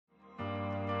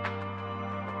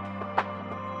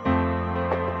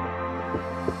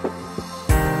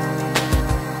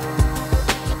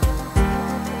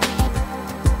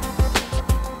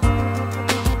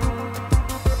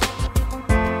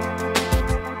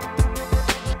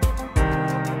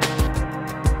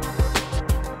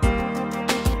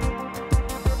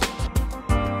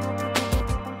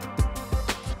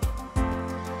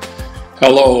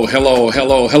Hello, hello,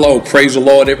 hello, hello. Praise the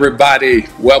Lord, everybody.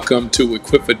 Welcome to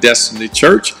Equip for Destiny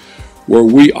Church, where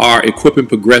we are equipping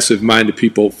progressive-minded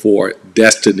people for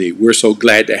destiny. We're so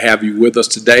glad to have you with us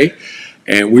today.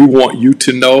 And we want you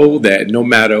to know that no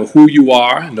matter who you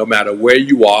are, no matter where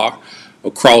you are,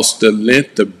 across the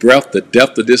length, the breadth, the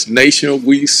depth of this nation,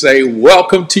 we say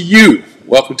welcome to you.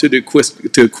 Welcome to the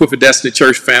Equip for Destiny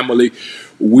Church family.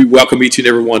 We welcome each and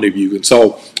every one of you. And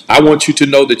so I want you to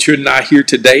know that you're not here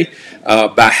today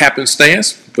by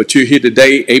happenstance, but you're here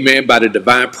today, amen, by the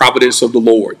divine providence of the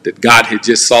Lord, that God has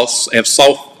just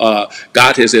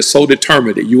God has so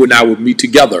determined that you and I would meet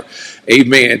together,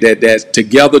 amen, that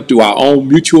together through our own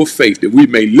mutual faith, that we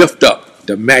may lift up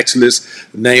the matchless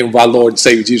name of our Lord and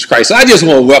Savior Jesus Christ. So I just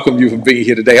want to welcome you for being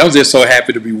here today. I'm just so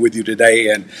happy to be with you today,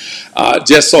 and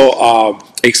just so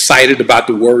excited about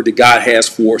the word that God has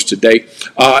for us today.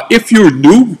 If you're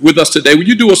new with us today, will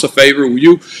you do us a favor? Will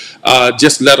you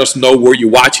just let us know where you're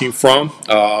watching from,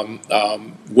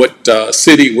 what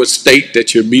city, what state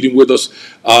that you're meeting with us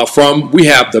from? We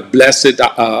have the blessed,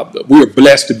 we are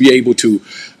blessed to be able to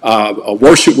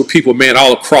worship with people, man,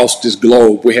 all across this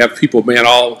globe. We have people, man,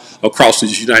 all across the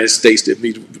United States that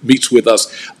meets with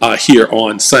us here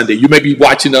on Sunday. You may be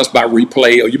watching us by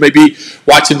replay, or you may be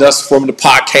watching us from the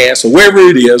podcast, or wherever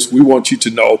it is. We want you to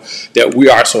know that we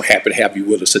are so happy to have you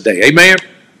with us today. Amen.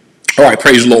 All right,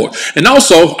 praise the Lord. And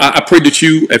also, I pray that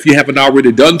you, if you haven't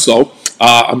already done so,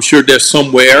 I'm sure there's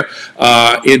somewhere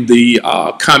in the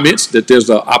comments that there's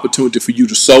an opportunity for you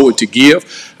to sow and to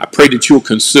give. I pray that you'll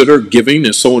consider giving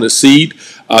and sowing a seed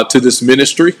to this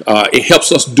ministry. It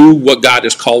helps us do what God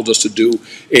has called us to do.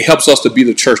 It helps us to be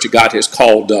the church that God has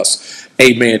called us,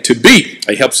 amen, to be.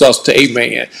 It helps us to,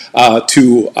 amen,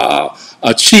 to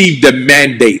achieve the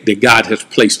mandate that God has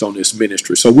placed on this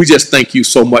ministry. So we just thank you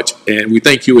so much, and we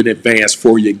thank you in advance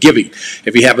for your giving.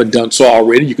 If you haven't done so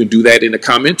already, you can do that in the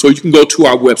comments, or you can go to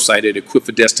our website at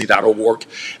equipfordestiny.org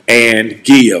and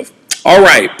give. All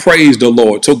right, praise the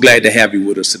Lord. So glad to have you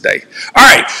with us today. All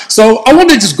right, so I want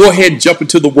to just go ahead and jump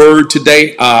into the word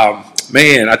today.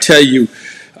 Man, I tell you,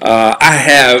 I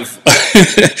have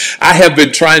I have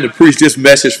been trying to preach this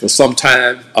message for some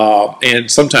time, and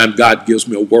sometimes God gives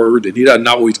me a word, and He doesn't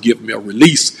always give me a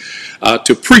release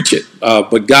to preach it.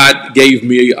 But God gave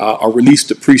me a release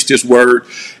to preach this word,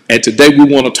 and today we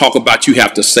want to talk about you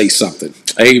have to say something.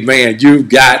 Amen. You've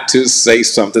got to say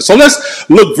something. So let's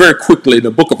look very quickly in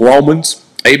the book of Romans.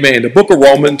 Amen. The book of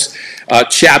Romans,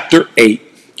 chapter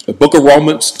 8. The book of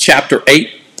Romans, chapter 8.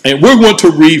 And we're going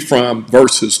to read from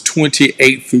verses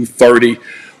 28 through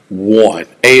 31.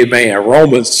 Amen.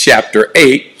 Romans chapter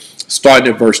 8,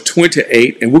 starting at verse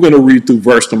 28, and we're going to read through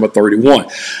verse number 31.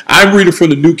 I'm reading from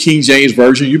the New King James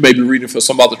Version. You may be reading from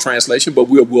some other translation, but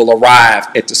we'll arrive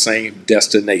at the same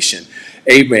destination.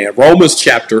 Amen. Romans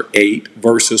chapter 8,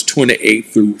 verses 28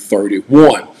 through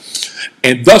 31.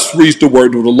 And thus reads the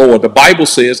word of the Lord. The Bible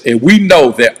says, and we know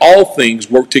that all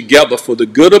things work together for the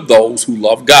good of those who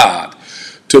love God,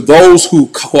 to those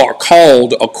who are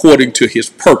called according to his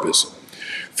purpose.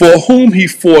 For whom he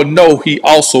foreknow, he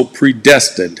also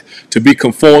predestined to be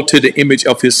conformed to the image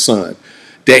of his Son,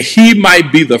 that he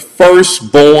might be the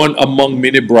firstborn among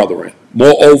many brethren.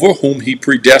 Moreover, whom he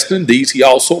predestined, these he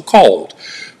also called.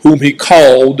 Whom he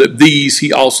called, these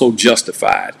he also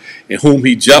justified. And whom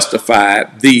he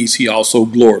justified, these he also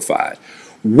glorified.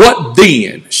 What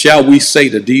then shall we say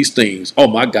to these things? Oh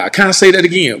my God, can I say that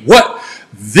again? What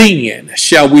then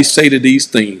shall we say to these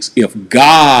things? If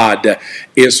God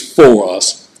is for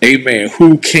us, amen,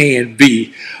 who can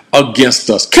be against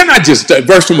us? Can I just,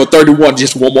 verse number 31,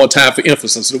 just one more time for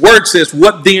emphasis. The word says,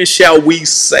 what then shall we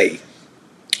say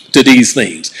to these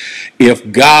things?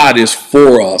 If God is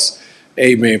for us,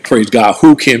 amen, praise God,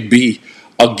 who can be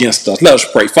against us? Let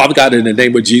us pray. Father God, in the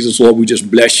name of Jesus, Lord, we just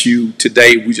bless you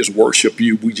today. We just worship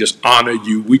you. We just honor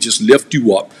you. We just lift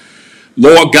you up.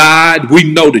 Lord God, we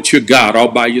know that you're God all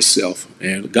by yourself.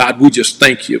 And God, we just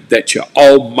thank you that you're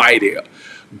almighty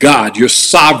God. You're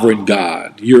sovereign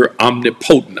God. You're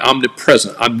omnipotent,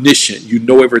 omnipresent, omniscient. You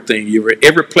know everything. You're at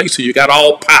every place, and you got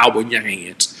all power in your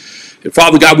hands. And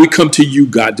Father God, we come to you,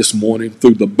 God, this morning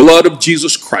through the blood of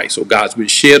Jesus Christ. Oh God, it's been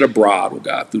shed abroad, oh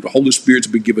God, through the Holy Spirit to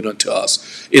be given unto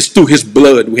us. It's through his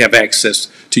blood we have access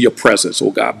to your presence,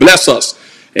 oh God. Bless us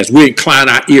as we incline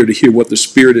our ear to hear what the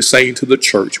Spirit is saying to the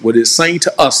church, what it's saying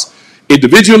to us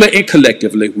individually and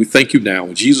collectively. We thank you now.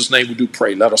 In Jesus' name we do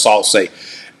pray. Let us all say,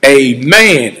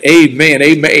 amen, amen,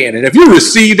 amen. And if you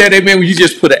receive that, amen, will you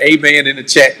just put an amen in the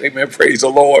chat? Amen, praise the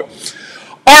Lord.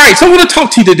 All right, so I want to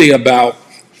talk to you today about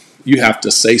you have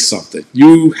to say something.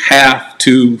 You have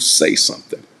to say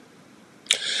something.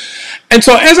 And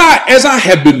so as I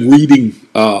have been reading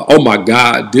Oh my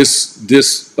God, this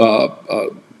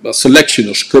selection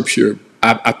of scripture,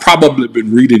 I've probably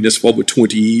been reading this for over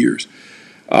 20 years.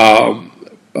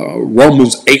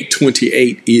 Romans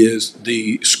 8:28 is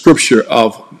the scripture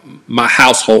of my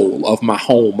household, of my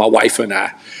home, my wife and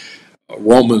I.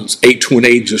 Romans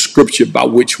 8:28 is a scripture by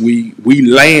which we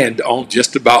land on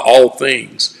just about all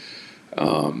things.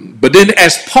 But then,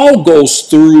 as Paul goes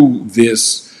through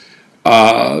this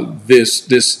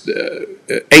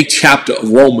eighth chapter of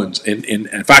Romans, and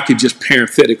if I could just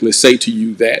parenthetically say to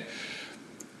you that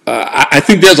I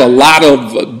think there's a lot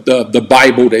of the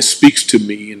Bible that speaks to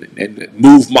me and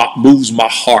moves my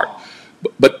heart.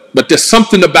 But there's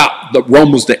something about the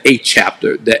Romans, the eighth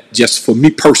chapter, that just for me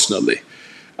personally,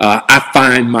 I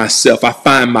find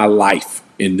my life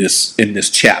in this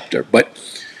chapter. But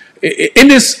in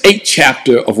this eighth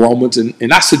chapter of Romans,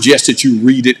 and I suggest that you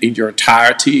read it in your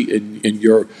entirety, in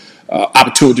your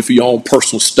opportunity for your own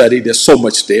personal study. There's so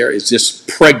much there. It's just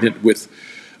pregnant with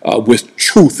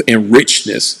truth and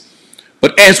richness.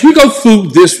 But as we go through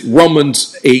this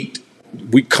Romans 8,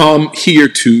 we come here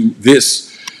to this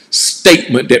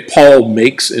statement that Paul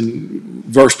makes in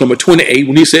verse number 28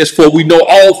 when he says, "For we know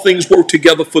all things work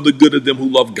together for the good of them who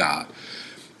love God,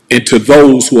 and to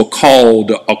those who are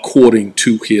called according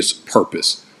to his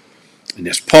purpose." And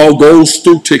as Paul goes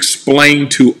through to explain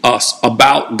to us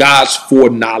about God's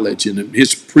foreknowledge and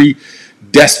his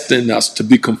predestined us to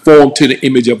be conformed to the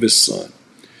image of his son,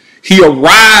 he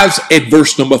arrives at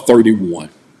verse number 31.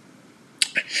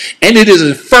 And it is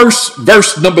in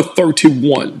verse number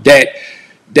 31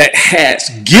 that has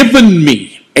given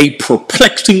me a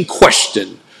perplexing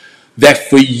question that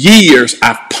for years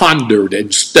I've pondered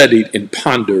and studied and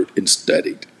pondered and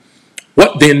studied.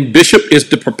 What then, Bishop, is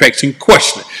the perplexing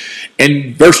question?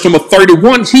 In verse number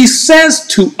 31, he says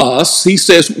to us, he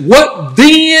says, "What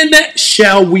then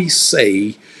shall we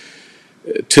say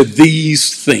to these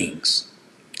things?"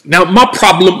 Now, my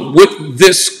problem with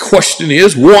this question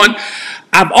is, one,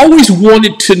 I've always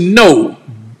wanted to know,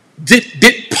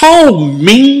 did Paul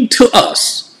mean to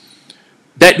us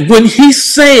that when he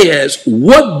says,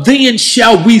 "What then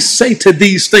shall we say to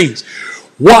these things?"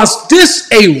 was this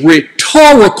a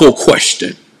rhetorical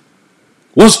question?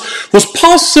 Was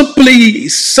Paul simply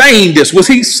saying this? Was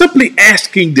he simply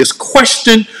asking this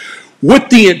question with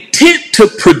the intent to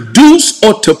produce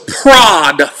or to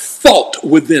prod thought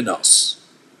within us?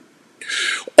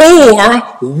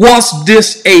 Or was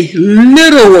this a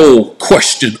literal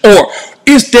question? Or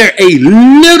is there a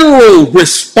literal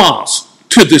response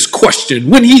to this question?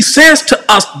 When he says to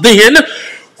us then,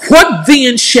 "What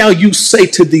then shall you say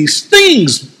to these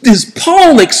things?" is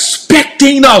Paul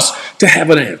expecting us to have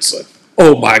an answer?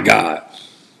 Oh my God.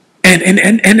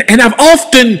 And I've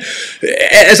often,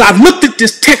 as I've looked at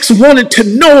this text, wanted to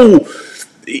know,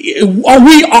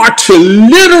 we are to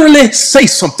literally say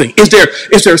something. Is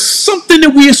there something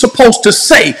that we are supposed to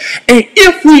say? And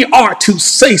if we are to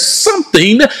say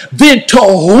something, then to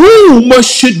whom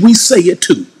should we say it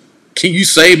to? Can you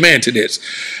say amen to this?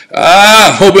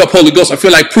 Hold me up, Holy Ghost. I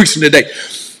feel like preaching today.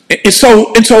 And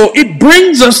so it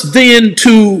brings us then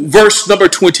to verse number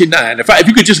 29. If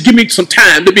you could just give me some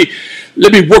time,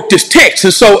 let me work this text.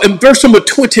 And so in verse number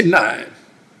 29,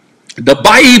 the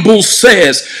Bible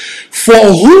says, "For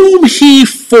whom he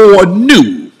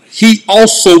foreknew, he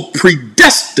also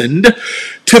predestined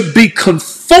to be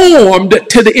conformed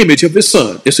to the image of his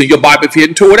son." It's in your Bible if you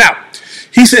hadn't tore it out.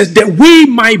 He says that we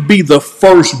might be the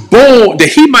firstborn,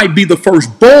 that he might be the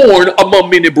firstborn among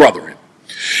many brethren.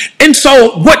 And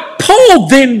so what Paul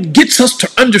then gets us to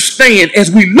understand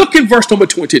as we look in verse number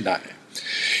 29,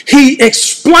 he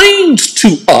explains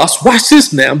to us, watch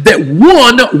this now, that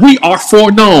one, we are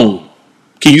foreknown.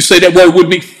 Can you say that word with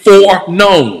me?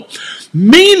 Foreknown.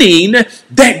 Meaning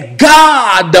that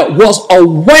God was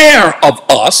aware of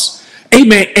us,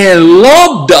 amen, and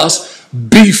loved us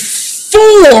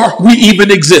before we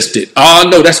even existed. Oh,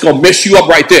 no, that's going to mess you up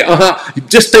right there.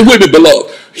 Just stay with me,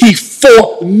 beloved. He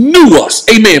foreknew us.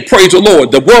 Amen. Praise the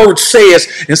Lord. The word says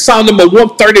in Psalm number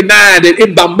 139 that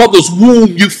in my mother's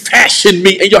womb you fashioned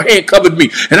me and your hand covered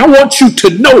me. And I want you to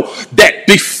know that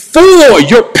before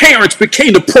your parents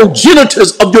became the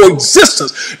progenitors of your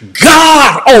existence,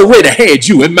 God already had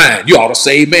you in mind. You ought to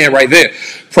say amen right there.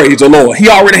 Praise the Lord. He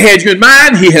already had you in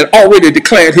mind. He had already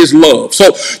declared his love.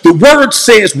 So the word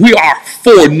says we are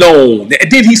foreknown. And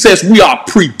then he says we are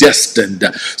predestined.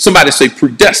 Somebody say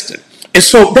predestined. And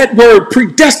so that word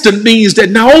predestined means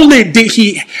that not only did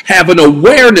he have an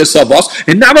awareness of us,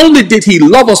 and not only did he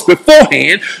love us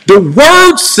beforehand, the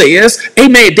word says,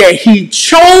 amen, that he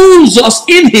chose us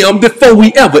in him before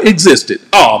we ever existed.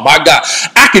 Oh my God.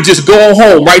 I could just go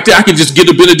home right there. I could just get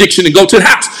a benediction and go to the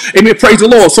house. Amen. Praise the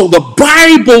Lord. So the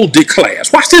Bible declares,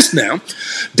 watch this now,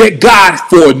 that God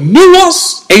foreknew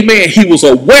us. Amen. He was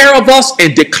aware of us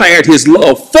and declared his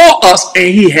love for us,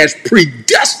 and he has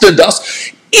predestined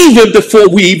us even before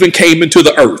we even came into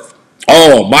the earth.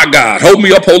 Oh my God, hold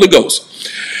me up, Holy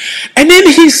Ghost. And then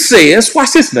he says,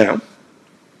 watch this now.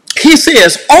 He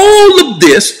says, all of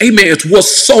this, amen,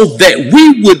 was so that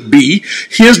we would be,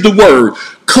 here's the word,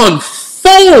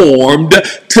 conformed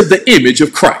to the image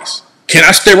of Christ. Can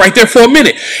I stay right there for a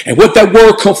minute? And what that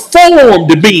word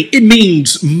conformed means, it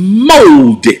means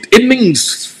molded. It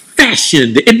means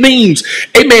fashioned. It means,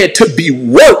 amen, to be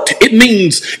worked. It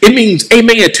means, amen,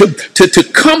 to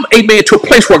come, amen, to a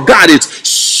place where God is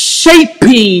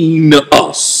shaping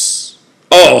us.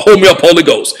 Oh, hold me up, Holy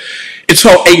Ghost. And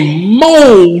so a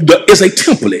mold is a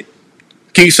template.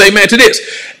 Can you say amen to this?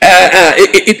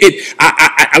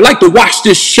 I like to watch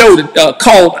this show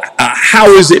called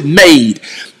How Is It Made?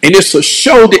 And it's a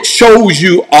show that shows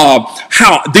you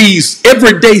how these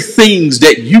everyday things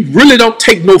that you really don't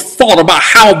take no thought about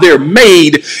how they're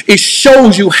made. It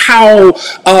shows you how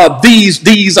these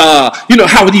various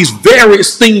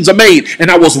things are made. And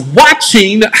I was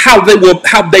watching how they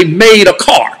made a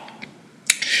car.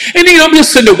 And then I'm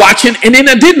just sitting there watching, and then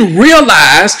I didn't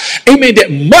realize, amen,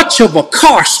 that much of a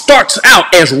car starts out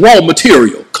as raw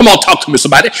material. Come on, talk to me,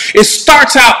 somebody. It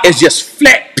starts out as just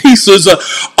flat pieces of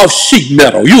sheet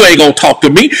metal. You ain't gonna talk to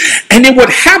me. And then what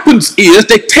happens is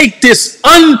they take this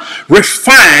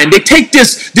unrefined, they take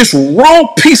this raw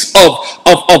piece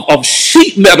of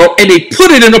sheet metal and they put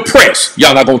it in a press.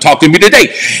 Y'all not gonna talk to me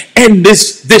today. And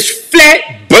this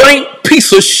flat blank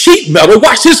piece of sheet metal,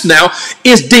 watch this now,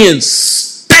 is then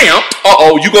stamped.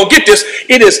 You're going to get this.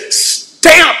 It is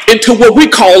stamped into what we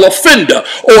call a fender,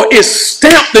 or it's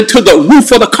stamped into the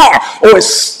roof of the car, or it's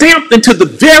stamped into the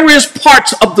various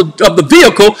parts of the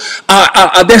vehicle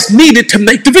that's needed to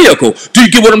make the vehicle. Do you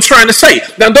get what I'm trying to say?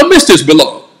 Now, don't miss this,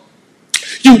 beloved.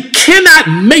 You cannot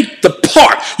make the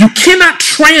part. You cannot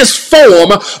transform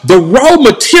the raw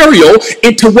material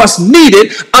into what's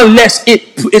needed unless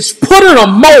it's put in a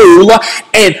mold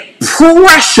and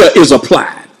pressure is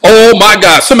applied. Oh my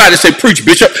God. Somebody say preach,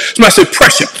 Bishop. Somebody say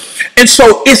pressure. And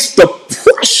so it's the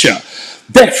pressure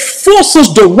that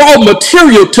forces the raw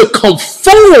material to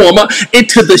conform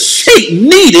into the shape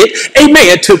needed,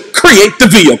 amen, to create the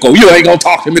vehicle. You ain't going to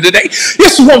talk to me today.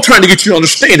 This is what I'm trying to get you to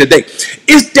understand today,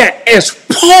 is that as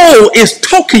Paul is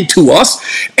talking to us,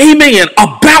 amen,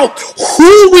 about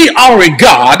who we are in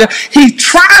God, he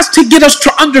tries to get us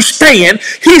to understand.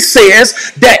 He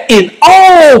says that in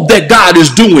all that God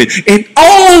is doing, in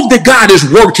all that God is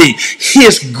working,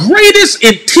 his greatest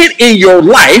intent in your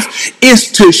life is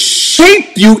to shape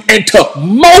you and to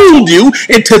mold you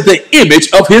into the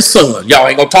image of his son. Y'all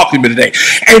ain't gonna talk to me today.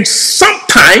 And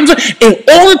sometimes in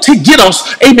order to get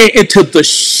us, amen, into the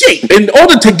shape, in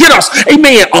order to get us,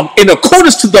 amen, in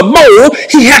accordance to the mold,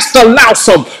 he has to allow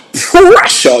some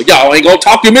pressure. Y'all ain't gonna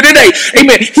talk to me today.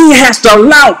 Amen. He has to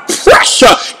allow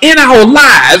pressure in our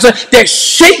lives that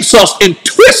shapes us and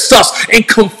twists us and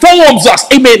conforms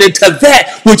us, amen, into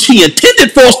that which he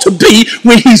intended for us to be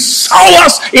when he saw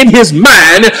us in his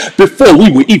mind before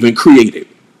we were even created.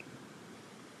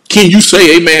 Can you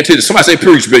say amen to this? Somebody say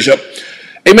preach, Bishop.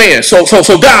 Amen. So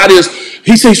God is,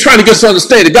 he's trying to get us to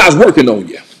understand that God's working on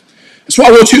you. So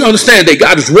I want you to understand that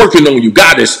God is working on you.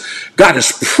 God is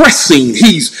pressing.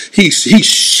 He's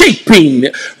shaping.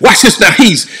 Watch this now.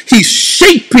 He's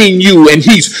shaping you and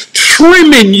he's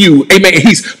trimming you. Amen.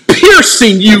 He's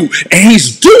piercing you and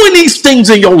he's doing these things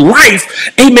in your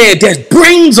life. Amen. That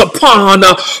brings upon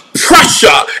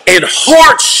pressure and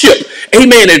hardship.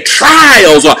 Amen. And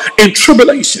trials and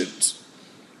tribulations.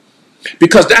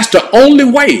 Because that's the only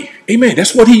way. Amen.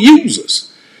 That's what he uses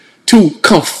to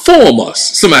conform us.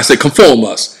 Somebody say conform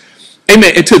us.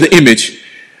 Amen. Into the image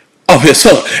of his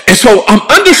son. And so I'm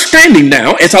understanding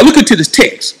now as I look into this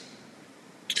text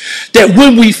that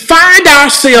when we find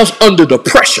ourselves under the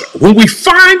pressure, when we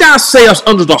find ourselves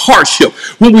under the hardship,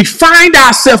 when we find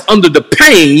ourselves under the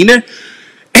pain,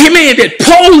 amen, that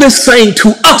Paul is saying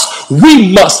to us,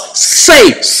 we must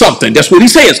say something. That's what he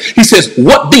says. He says,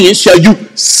 what then shall you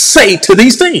say to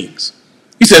these things?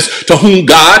 He says, to whom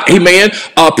God, amen,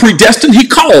 predestined, he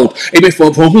called. Amen.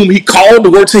 For whom he called, the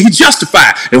word said he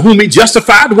justified. And whom he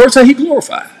justified, the word said he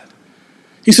glorified.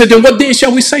 He said, then what then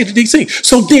shall we say to these things?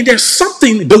 So then there's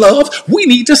something, beloved, we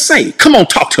need to say. Come on,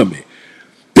 talk to me.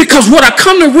 Because what I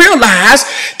come to realize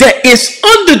that it's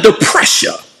under the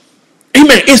pressure.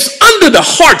 Amen. It's under the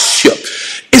hardship.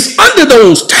 It's under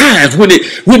those times when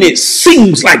it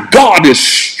seems like God is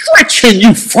stretching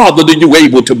you farther than you're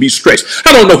able to be stretched.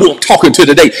 I don't know who I'm talking to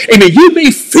today. Amen. You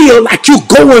may feel like you're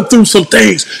going through some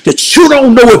things that you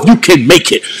don't know if you can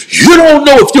make it. You don't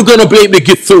know if you're going to be able to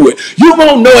get through it. You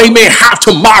don't know, amen, how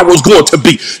tomorrow's going to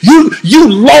be. You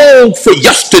long for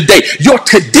yesterday. Your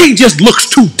today just looks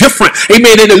too different.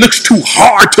 Amen. And it looks too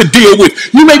hard to deal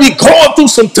with. You may be going through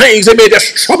some things, amen,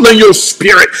 that's troubling your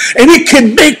spirit. And it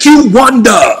can make you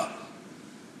wonder.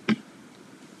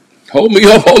 Hold me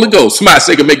up, Holy Ghost. Somebody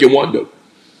say it can make you wonder.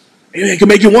 Amen. It can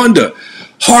make you wonder.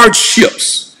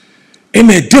 Hardships.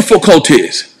 Amen.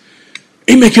 Difficulties.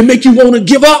 Amen. Can make you want to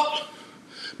give up.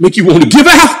 Make you want to give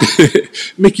out.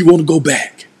 Make you want to go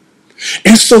back.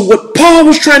 And so what Paul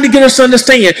was trying to get us to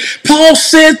understand, Paul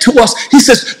said to us, he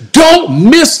says, don't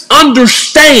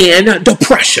misunderstand the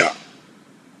pressure.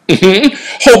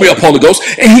 Hold me up, Holy Ghost.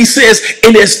 And he says,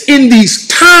 and it's in these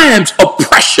times of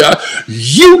pressure,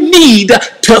 you need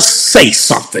to say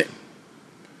something.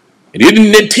 And he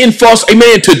didn't intend for us,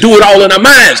 amen, to do it all in our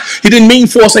minds. He didn't mean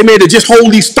for us, amen, to just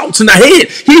hold these thoughts in our head.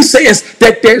 He says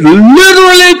that there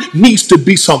literally needs to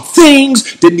be some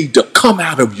things that need to come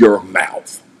out of your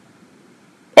mouth.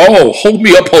 Oh, hold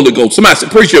me up, Holy Ghost. Somebody said,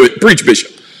 preach,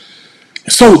 Bishop.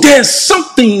 So there's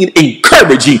something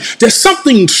encouraging, there's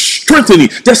something strengthening,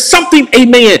 there's something,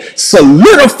 amen,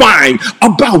 solidifying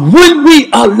about when we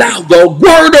allow the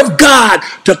word of God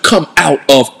to come out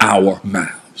of our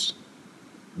mouths.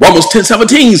 Romans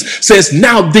 10:17 says,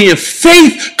 now then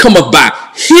faith cometh by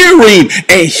hearing,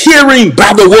 and hearing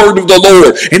by the word of the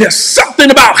Lord. And there's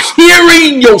something about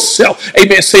hearing yourself,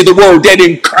 amen, say the word that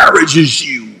encourages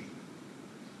you.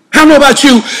 I don't know about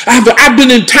you. I've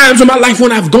been in times in my life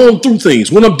when I've gone through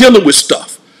things, when I'm dealing with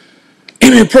stuff.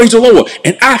 Amen. Praise the Lord.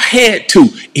 And I've had to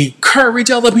encourage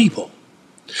other people.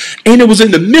 And it was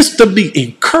in the midst of me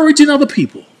encouraging other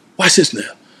people. Watch this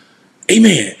now.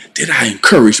 Amen. That I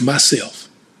encouraged myself.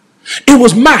 It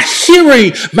was my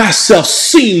hearing myself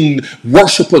sing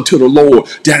worship unto the Lord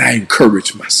that I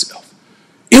encouraged myself.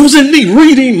 It was in me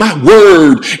reading my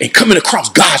word and coming across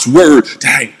God's word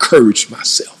that I encouraged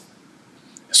myself.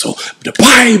 So the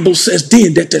Bible says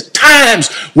then that there's times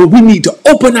when we need to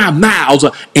open our mouths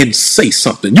and say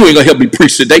something. You ain't gonna help me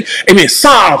preach today. Amen.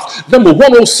 Psalms number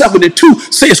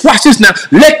 107:2 says, watch this now.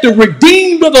 Let the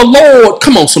redeemed of the Lord,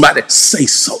 come on somebody, say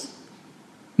so.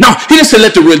 No, he didn't say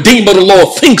let the redeemed of the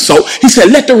Lord think so. He said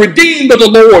let the redeemed of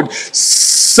the Lord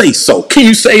say so. Can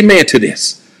you say amen to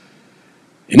this?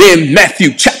 And then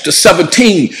Matthew chapter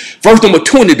 17, verse number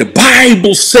 20, the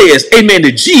Bible says, amen,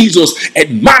 that Jesus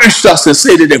admonished us and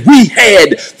said that if we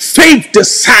had faith the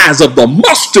size of the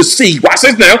mustard seed, watch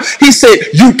this now, he said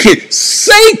you can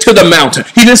say to the mountain.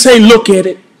 He didn't say look at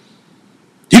it.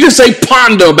 He didn't say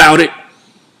ponder about it.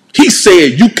 He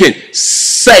said you can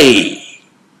say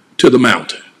to the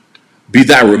mountain, be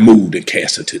thou removed and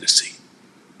cast into the sea.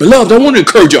 Beloved, I want to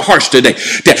encourage your hearts today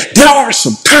that there are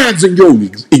some times in your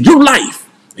life,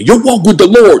 in your walk with the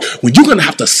Lord, when you're going to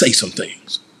have to say some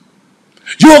things.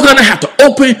 You're going to have to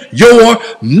open your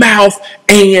mouth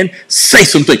and say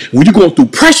something. When you're going through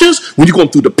pressures, when you're going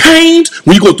through the pains,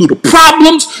 when you're going through the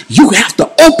problems, you have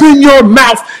to open your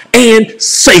mouth and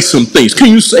say some things. Can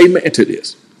you say amen to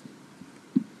this?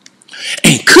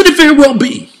 And could it very well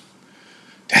be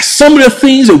that some of the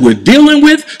things that we're dealing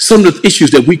with, some of the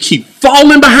issues that we keep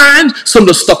falling behind, some of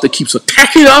the stuff that keeps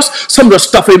attacking us, some of the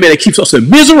stuff, amen, that keeps us in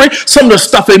misery, some of the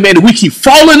stuff, amen, that we keep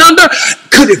falling under,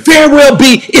 could it very well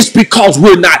be it's because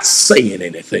we're not saying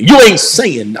anything? You ain't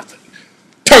saying nothing.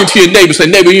 Turn to your neighbor and say,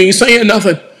 neighbor, you ain't saying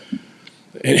nothing.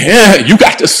 And yeah, you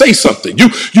got to say something.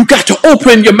 You got to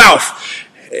open your mouth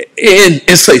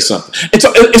and say something. And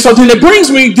so then it brings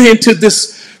me then to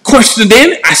this question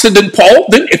then. I said, then Paul,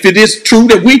 then if it is true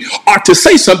that we are to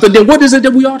say something, then what is it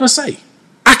that we ought to say?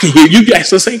 I can hear you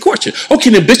ask the same question. Okay,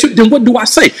 then Bishop, then what do I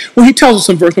say? Well, he tells us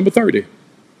in verse number 30.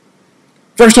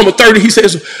 Verse number 30, he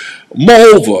says,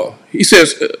 moreover, he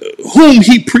says, whom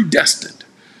he predestined,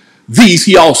 these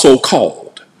he also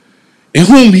called. And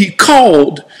whom he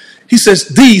called, he says,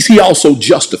 these he also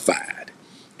justified.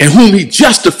 And whom he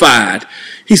justified,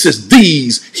 he says,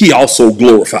 these he also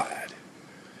glorified.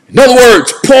 In other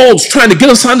words, Paul's trying to get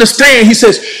us to understand. He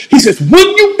says, when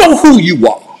you know who you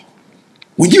are,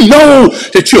 When you know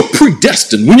that you're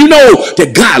predestined, when you know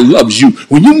that God loves you,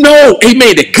 when you know,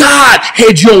 amen, that God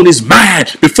had you on his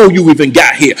mind before you even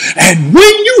got here. And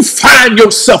when you find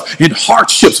yourself in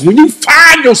hardships, when you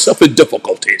find yourself in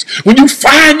difficulties, when you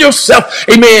find yourself,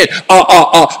 amen,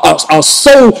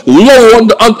 so low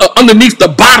underneath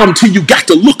the bottom till you got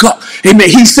to look up, amen,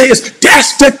 he says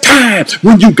that's the time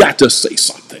when you got to say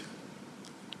something.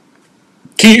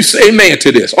 Can you say amen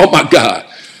to this? Oh my God.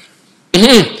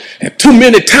 And too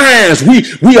many times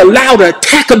we allow the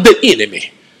attack of the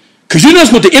enemy. Because you know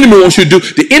what the enemy wants you to do?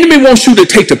 The enemy wants you to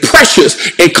take the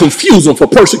precious and confuse them for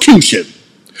persecution.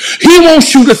 He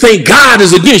wants you to think God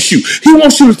is against you. He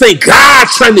wants you to think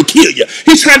God's trying to kill you.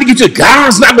 He's trying to get you.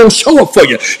 God's not going to show up for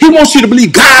you. He wants you to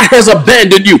believe God has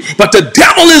abandoned you. But the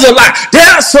devil is a lie. There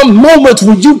are some moments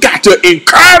when you got to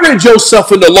encourage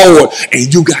yourself in the Lord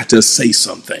and you got to say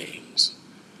some things.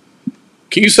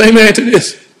 Can you say amen to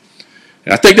this?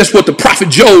 And I think that's what the prophet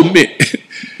Joel meant.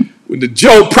 When the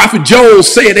prophet Joel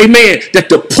said, amen, that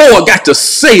the poor got to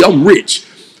say, I'm rich.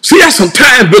 See, that's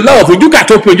sometimes, beloved, when you got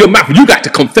to open your mouth, you got to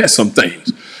confess some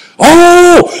things.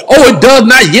 Oh, it does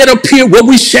not yet appear what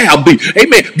we shall be.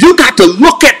 Amen. You got to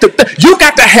look at you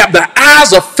got to have the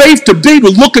eyes of faith to be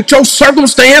able to look at your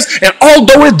circumstance. And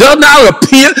although it does not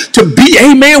appear to be,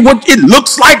 amen, what it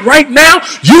looks like right now,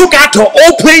 you got to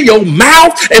open your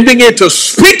mouth and begin to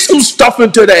speak some stuff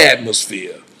into the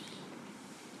atmosphere.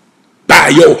 By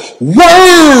your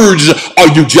words are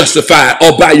you justified,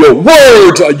 or by your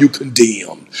words are you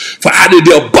condemned. For out of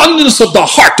the abundance of the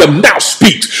heart, the mouth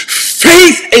speaks.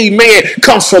 Faith, amen,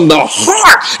 comes from the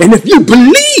heart. And if you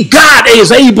believe God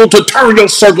is able to turn your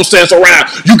circumstance around,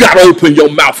 you got to open your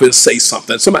mouth and say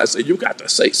something. Somebody say, you got to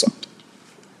say something.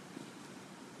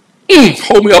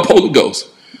 Hold me up, Holy Ghost.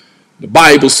 The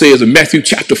Bible says in Matthew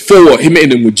chapter 4,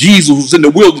 amen, and when Jesus was in the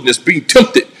wilderness being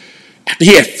tempted, after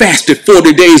he had fasted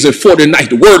 40 days and 40 nights,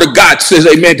 the word of God says,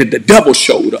 amen, that the devil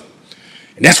showed up.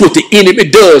 And that's what the enemy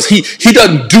does. He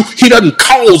doesn't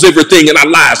cause everything in our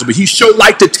lives, but he sure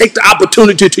like to take the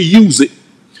opportunity to use it.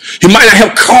 He might not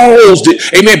have caused it,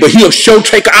 amen, but he'll sure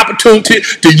take an opportunity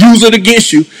to use it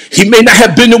against you. He may not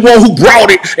have been the one who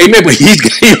brought it, amen, but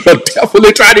he'll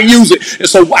definitely try to use it. And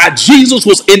so while Jesus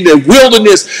was in the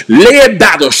wilderness, led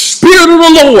by the Spirit of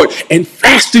the Lord and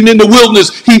fasting in the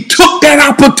wilderness, he took that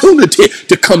opportunity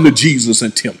to come to Jesus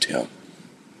and tempt him.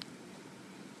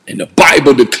 And the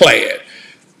Bible declared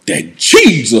that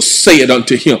Jesus said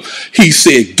unto him, he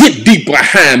said, get thee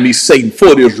behind me, Satan, for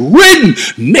it is written,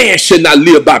 man shall not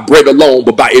live by bread alone,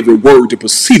 but by every word that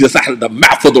proceedeth out of the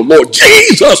mouth of the Lord.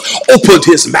 Jesus opened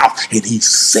his mouth and he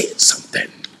said something.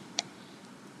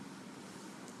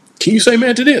 Can you say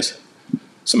amen to this?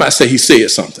 Somebody say he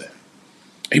said something.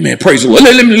 Amen. Praise the Lord.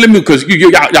 Let me, because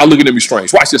y'all looking at me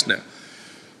strange. Watch this now.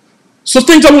 So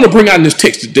things I want to bring out in this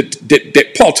text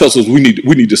that Paul tells us we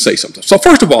need to say something. So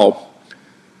first of all,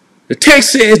 the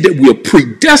text says that we are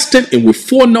predestined and we're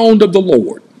foreknown of the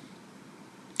Lord.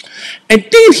 And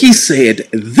then he said,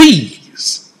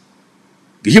 these.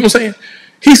 You hear what I'm saying?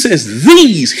 He says,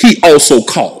 these he also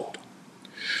called.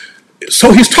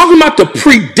 So he's talking about the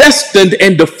predestined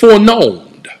and the foreknown.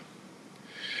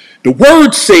 The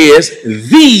word says,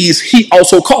 these he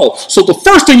also called. So the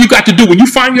first thing you got to do when you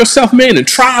find yourself, man, in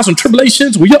trials and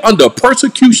tribulations, when you're under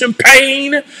persecution,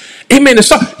 pain, amen, and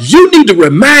so you need to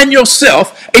remind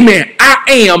yourself, amen, I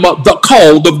am the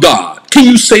called of God. Can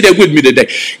you say that with me today?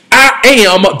 I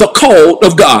am the called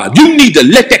of God. You need to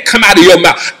let that come out of your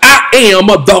mouth. I am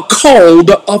the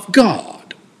called of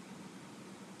God.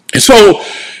 And so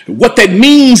what that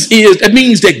means is, that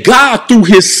means that God through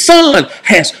his son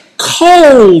has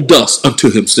called us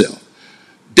unto himself.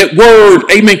 That word,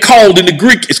 amen, called in the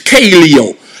Greek is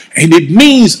kaleo. And it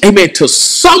means, amen, to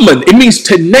summon. It means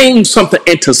to name something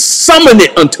and to summon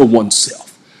it unto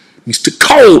oneself. It means to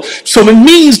call. So it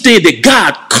means then that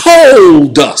God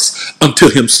called us unto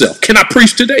himself. Can I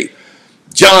preach today?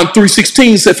 John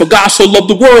 3:16 said, for God so loved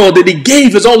the world that he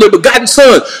gave his only begotten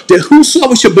son, that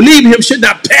whosoever should believe in him should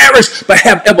not perish, but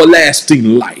have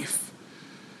everlasting life.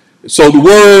 So the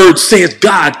word says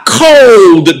God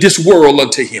called this world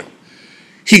unto him.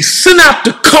 He sent out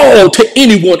the call to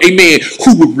anyone, amen,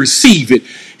 who would receive it.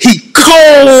 He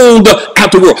called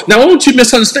out the world. Now, I want you to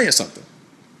misunderstand something.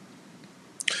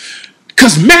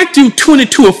 Because Matthew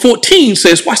 22:14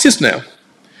 says, watch this now.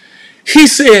 He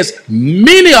says,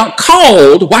 many are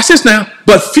called, watch this now,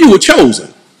 but few are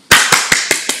chosen.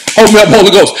 Hold me up,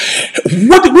 Holy Ghost.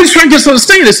 What we're trying to get us to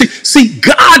understand is, see,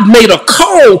 God made a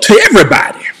call to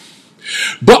everybody.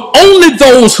 but only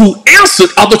those who answered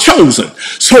are the chosen.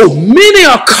 So many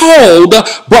are called,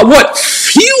 but what?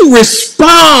 Few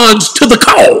responds to the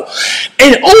call.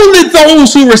 And only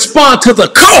those who respond to the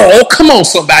call, come on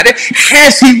somebody,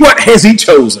 has he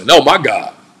chosen? Oh my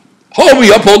God. Hold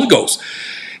me up, Holy Ghost.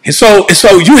 And so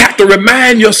you have to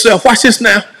remind yourself, watch this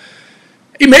now,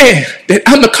 amen, that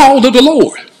I'm the called of the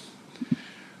Lord.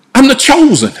 I'm the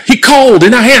chosen. He called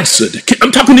and I answered.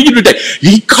 I'm talking to you today.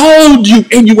 He called you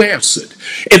and you answered.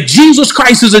 If Jesus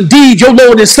Christ is indeed your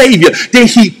Lord and Savior, then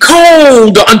he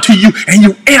called unto you and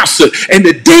you answered. And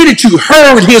the day that you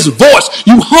heard his voice,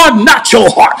 you hardened not your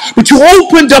heart, but you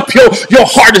opened up your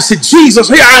heart and said, Jesus,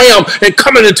 here I am, and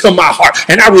coming into my heart.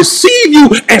 And I receive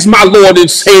you as my Lord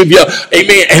and Savior,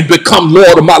 amen, and become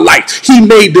Lord of my life. He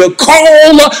made the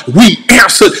call, we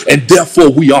answered, and therefore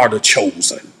we are the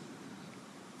chosen.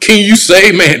 Can you say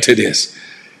amen to this?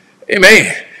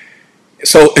 Amen.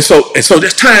 So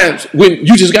there's times when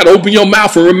you just got to open your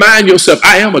mouth and remind yourself,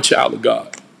 I am a child of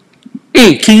God.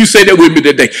 Can you say that with me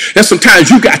today? And sometimes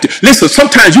you got to, listen,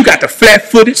 sometimes you got to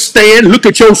flat-footed stand, look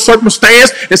at your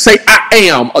circumstance and say, I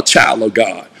am a child of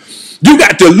God. You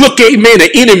got to look, amen, the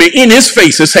enemy in his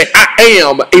face and say, I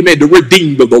am, amen, the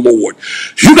redeemed of the Lord.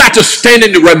 You got to stand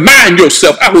and remind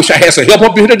yourself. I wish I had some help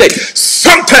up here today.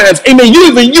 Sometimes, amen,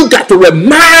 you got to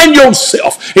remind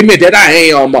yourself, amen, that I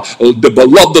am the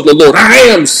beloved of the Lord. I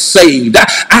am saved.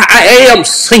 I am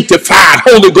sanctified,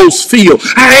 Holy Ghost filled.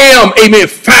 I am, amen,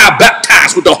 fire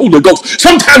baptized with the Holy Ghost.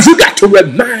 Sometimes you got to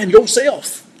remind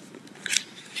yourself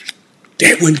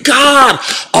that when God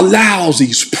allows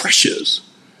these pressures,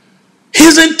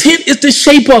 his intent is to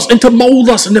shape us and to mold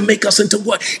us and to make us into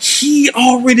what he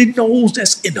already knows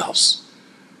that's in us.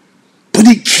 But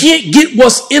he can't get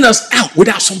what's in us out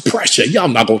without some pressure. Y'all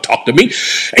not going to talk to me.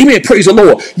 Amen. Praise the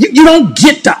Lord. You don't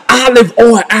get the olive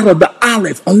oil out of the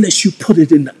olive unless you put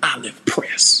it in the olive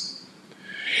press.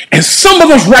 And some of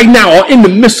us right now are in the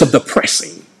midst of the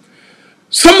pressing.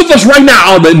 Some of us right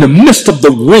now are in the midst of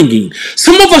the wringing.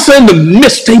 Some of us are in the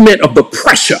midst, amen, of the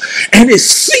pressure. And it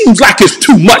seems like it's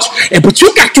too much. But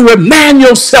you got to remind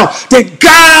yourself that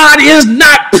God is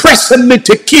not pressing me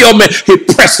to kill me.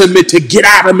 He's pressing me to get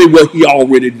out of me what he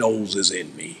already knows is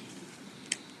in me.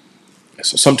 And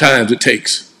so sometimes it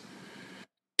takes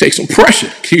some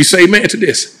pressure. Can you say amen to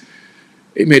this?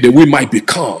 Amen, that we might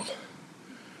become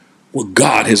what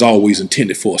God has always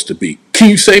intended for us to be. Can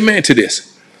you say amen to this?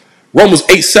 Romans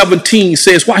 8:17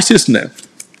 says, watch this now.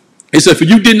 It said, for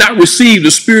you did not receive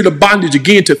the spirit of bondage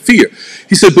again to fear.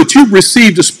 He said, but you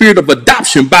received the spirit of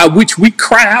adoption by which we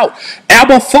cry out,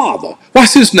 Abba, Father.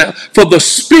 Watch this now. For the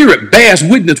Spirit bears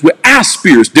witness with our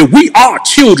spirits that we are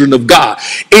children of God.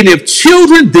 And if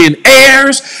children, then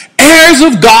heirs, heirs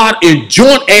of God and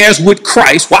joint heirs with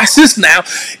Christ. Watch this now.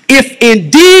 If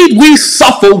indeed we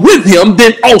suffer with him,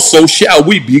 then also shall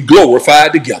we be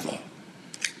glorified together.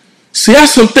 See,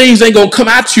 that's some things ain't going to come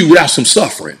out you without some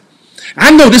suffering. I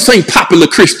know this ain't popular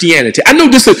Christianity. I know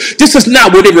this is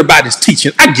not what everybody's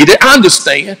teaching. I get it. I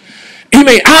understand.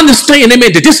 Amen. I understand,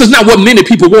 amen, that this is not what many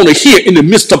people want to hear in the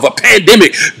midst of a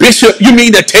pandemic. Bishop, you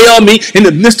mean to tell me in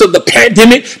the midst of the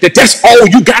pandemic that that's all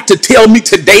you got to tell me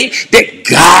today? That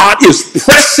God is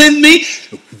pressing me?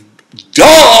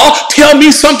 Duh. Tell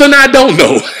me something I don't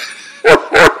know.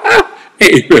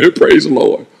 Amen. Praise the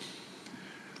Lord.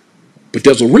 But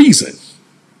there's a reason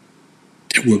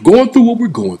that we're going through what we're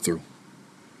going through.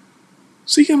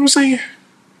 See what I'm saying?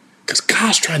 Because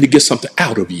God's trying to get something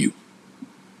out of you.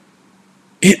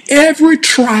 In every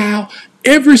trial,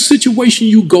 every situation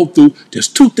you go through, there's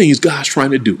two things God's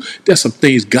trying to do. There's some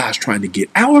things God's trying to get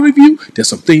out of you. There's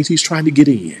some things he's trying to get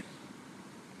in.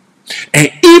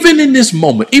 And even in this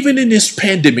moment, even in this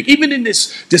pandemic, even in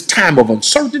this time of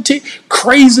uncertainty,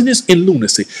 craziness, and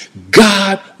lunacy,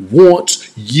 God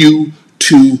wants you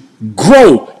to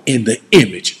grow in the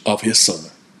image of his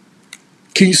son.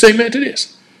 Can you say amen to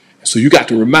this? So you got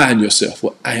to remind yourself,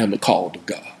 well, I am the called of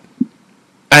God.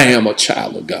 I am a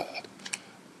child of God.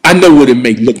 I know what it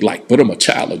may look like, but I'm a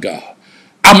child of God.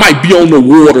 I might be on the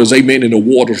waters, amen, and the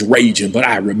waters raging, but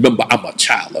I remember I'm a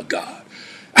child of God.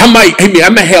 I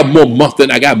may have more month than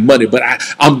I got money, but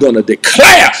I'm going to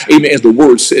declare, amen, as the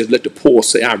word says, let the poor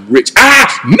say I'm rich.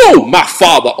 I know my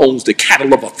Father owns the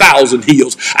cattle of 1,000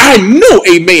 hills. I know,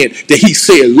 amen, that he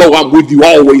said, lo, I'm with you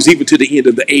always, even to the end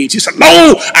of the age. He said,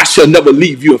 lo, I shall never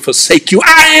leave you and forsake you.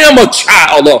 I am a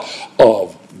child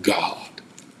of God.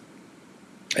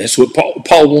 That's what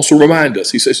Paul wants to remind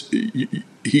us. He says,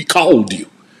 he called you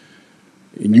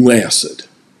and you answered.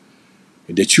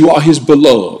 And that you are his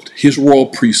beloved, his royal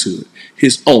priesthood,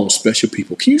 his own special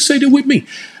people. Can you say that with me?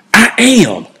 I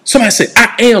am. Somebody say,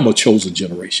 I am a chosen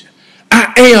generation.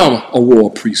 I am a royal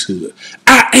priesthood.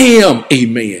 I am,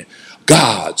 amen,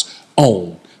 God's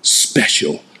own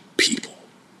special people.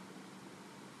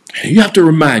 And you have to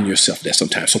remind yourself that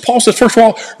sometimes. So Paul says, first of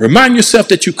all, remind yourself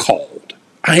that you called.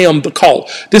 I am the called.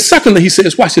 Then secondly, he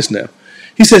says, watch this now.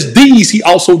 He says, these he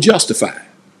also justified.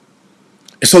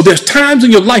 And so there's times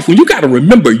in your life when you got to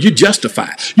remember you're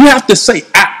justified. You have to say,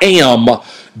 I am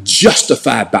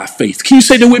justified by faith. Can you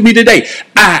say that with me today?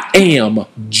 I am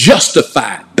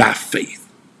justified by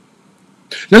faith.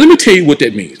 Now, let me tell you what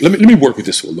that means. Let me work with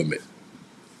this for a little bit.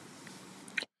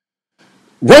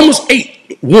 Romans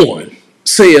 8:1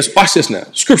 says, watch this now.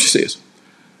 Scripture says,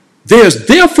 there's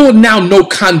therefore now no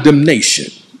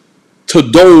condemnation to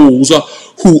those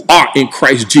who are in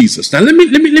Christ Jesus. Now, let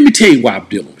me tell you why I'm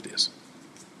dealing with this.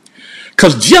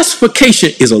 Because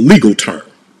justification is a legal term.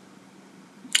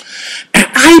 And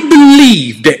I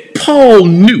believe that Paul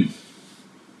knew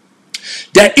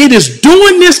that it is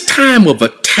during this time of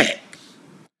attack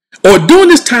or during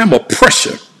this time of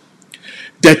pressure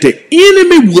that the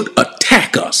enemy would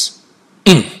attack us.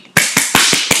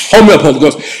 Hold me up, Holy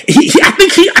Ghost. I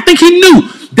think he knew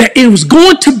that it was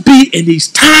going to be in these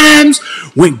times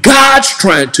when God's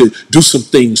trying to do some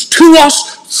things to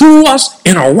us, through us,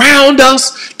 and around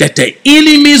us, that the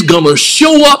enemy is going to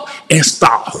show up and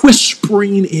start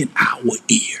whispering in our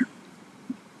ear.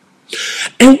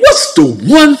 And what's the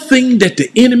one thing that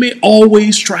the enemy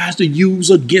always tries to use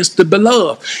against the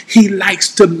beloved? He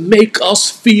likes to make us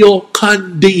feel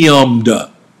condemned.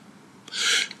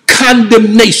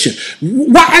 Condemnation.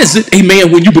 Why is it,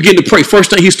 amen, when you begin to pray,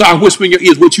 first thing he starts whispering in your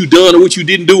ears what you done or what you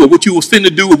didn't do or what you was finna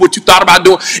do or what you thought about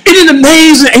doing? It is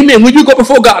amazing, amen, when you go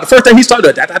before God, the first thing he starts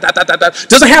doing,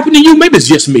 does it happen to you? Maybe it's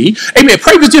just me. Amen.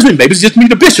 Pray if it's just me. Maybe it's just me,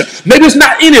 the bishop. Maybe it's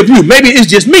not any of you. Maybe it's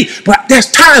just me. But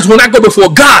there's times when I go before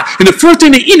God and the first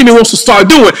thing the enemy wants to start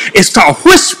doing is start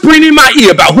whispering in my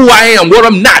ear about who I am, what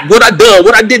I'm not, what I done,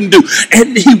 what I didn't do.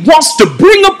 And he wants to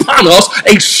bring upon us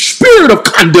a spirit of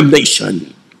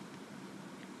condemnation.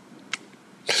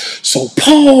 So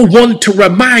Paul wanted to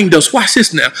remind us, watch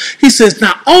this now. He says,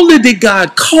 not only did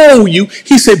God call you,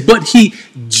 he said, but he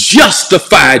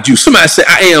justified you. Somebody say,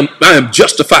 I am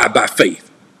justified by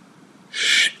faith.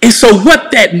 And so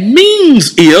what that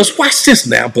means is, watch this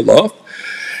now, beloved,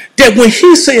 that when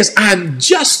he says, I'm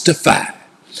justified,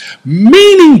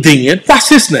 meaning then, watch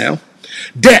this now,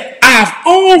 that I've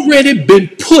already been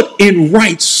put in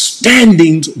right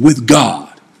standings with God.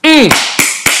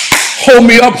 Hold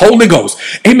me up, Holy Ghost.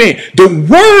 Amen. The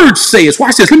word says,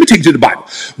 watch this. Let me take you to the Bible.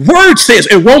 Word says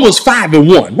in Romans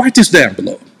 5:1, write this down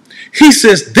below. He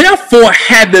says, therefore,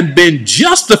 having been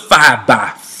justified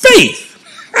by faith,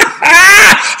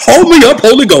 hold me up,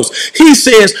 Holy Ghost. He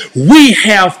says, we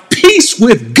have peace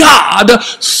with God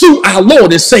through our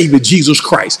Lord and Savior, Jesus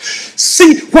Christ.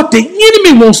 See, what the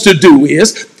enemy wants to do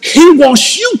is he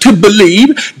wants you to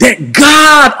believe that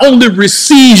God only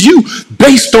receives you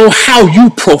based on how you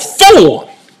perform.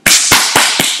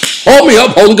 Hold me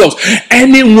up, Holy Ghost.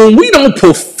 And then when we don't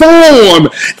perform,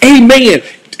 amen,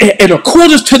 in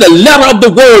accordance to the letter of the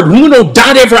word, we don't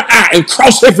dot every I and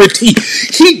cross every T.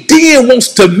 He then wants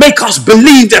to make us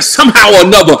believe that somehow or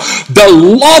another the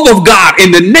love of God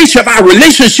and the nature of our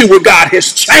relationship with God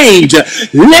has changed.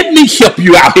 Let me help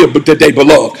you out here today,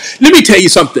 beloved. Let me tell you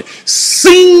something.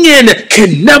 Sin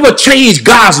can never change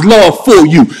God's love for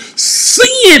you.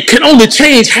 Sin can only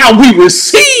change how we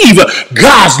receive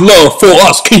God's love for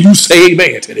us. Can you say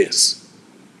amen to this?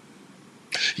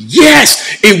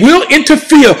 Yes, it will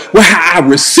interfere with how I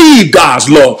receive God's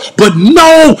love, but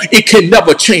no, it can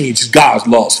never change God's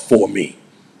love for me.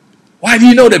 Why do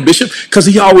you know that, Bishop? Because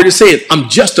he already said, I'm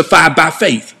justified by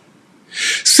faith.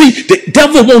 See, the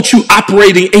devil wants you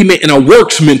operating, amen, in a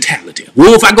works mentality.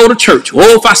 Well, if I go to church, or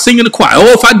if I sing in the choir,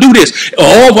 or if I do this,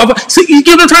 see, you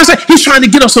get what I'm trying to say? He's trying to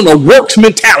get us in a works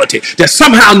mentality that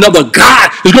somehow another God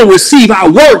is going to receive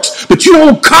our works, but you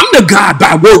don't come to God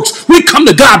by works. We come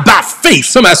to God by faith.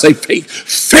 Somebody say faith.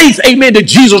 Faith, amen, that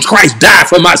Jesus Christ died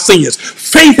for my sins.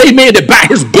 Faith, amen, that by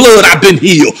his blood I've been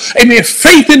healed. Amen.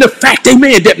 Faith in the fact,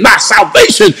 amen, that my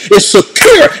salvation is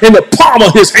secure in the palm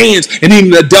of his hands, and even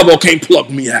the devil can't plug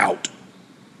me out.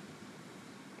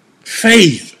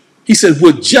 Faith. He said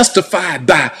we're justified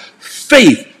by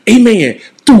faith. Amen.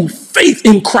 Through faith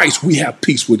in Christ, we have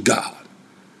peace with God.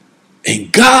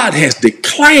 And God has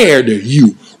declared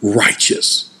you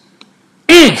righteous.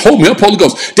 Hold me up, Holy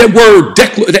Ghost. That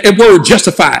word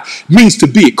justified means to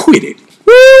be acquitted.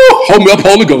 Woo! Hold me up,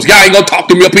 Holy Ghost. Y'all ain't gonna talk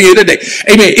to me up in here today.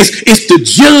 Amen. It's the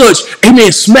judge,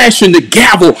 amen, smashing the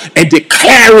gavel and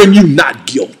declaring you not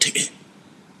guilty.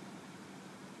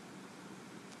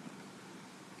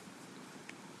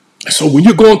 So when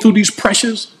you're going through these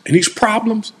pressures and these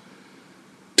problems,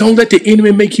 don't let the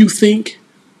enemy make you think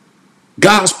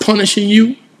God's punishing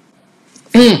you.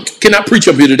 Can I preach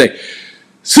up here today?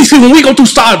 See, when we go through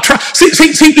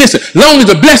listen, long as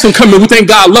the blessing comes in, we think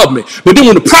God loves me. But then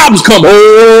when the problems come,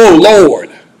 oh, Lord,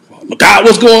 God,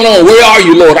 what's going on? Where are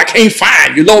you, Lord? I can't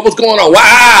find you, Lord. What's going on?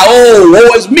 Wow,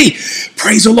 oh, it's me.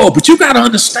 Praise the Lord. But you got to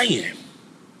understand,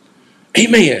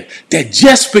 amen, that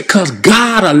just because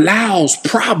God allows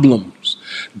problems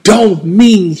don't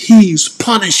mean he's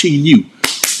punishing you.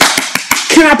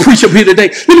 Can I preach up here today?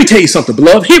 Let me tell you something,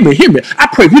 beloved. Hear me. I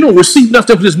pray if you don't receive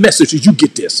nothing of this message, you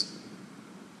get this.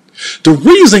 The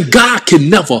reason God can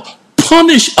never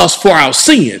punish us for our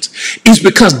sins is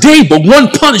because there but one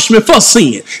punishment for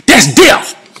sin. That's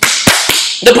death.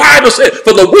 The Bible said,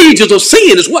 for the wages of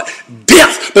sin is what?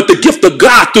 Death. But the gift of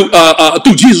God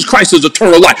through Jesus Christ is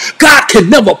eternal life. God can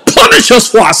never punish us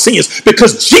for our sins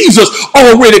because Jesus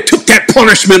already took that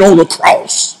punishment on the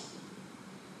cross.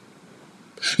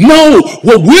 No,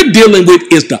 what we're dealing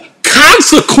with is the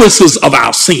consequences of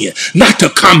our sin, not the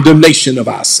condemnation of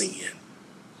our sin.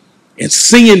 And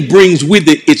sin brings with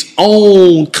it its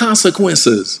own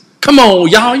consequences. Come on,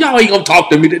 y'all ain't gonna talk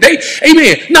to me today.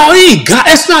 Amen. No, it ain't God.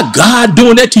 That's not God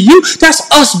doing that to you. That's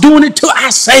us doing it to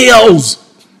ourselves.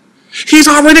 He's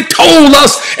already told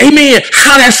us, amen,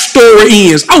 how that story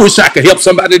ends. I wish I could help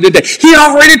somebody today. He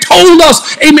already told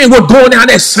us, amen, we're going down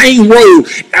that same road.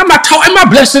 Am I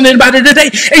blessing anybody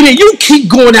today? Amen. You keep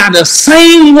going down the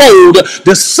same road,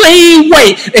 the same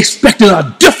way, expecting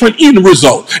a different end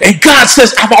result. And God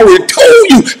says, I've already told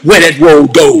you where that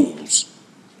road goes.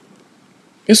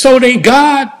 And so it ain't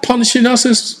God punishing us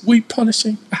as we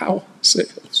punishing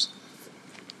ourselves.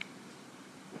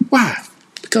 Why?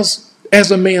 Because as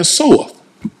a man soweth,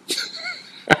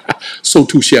 so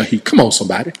too shall he. Come on,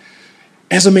 somebody.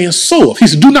 As a man soweth. He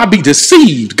said, do not be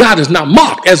deceived. God is not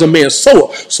mocked. As a man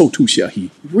soweth, so too shall he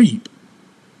reap.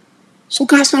 So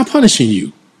God's not punishing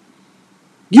you.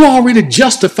 You're already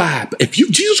justified. If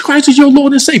Jesus Christ is your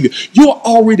Lord and Savior, you're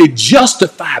already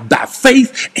justified by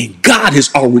faith, and God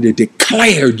has already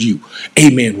declared you,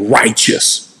 amen,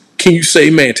 righteous. Can you say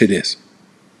amen to this?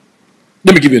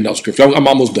 Let me give you another scripture. I'm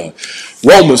almost done.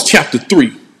 Romans chapter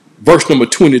 3, verse number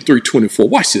 23, 24.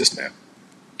 Watch this now.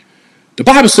 The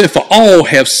Bible said, for all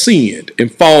have sinned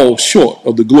and fall short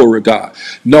of the glory of God.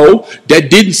 No, that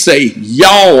didn't say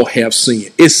y'all have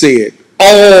sinned. It said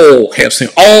all have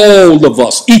sinned. All of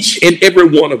us, each and every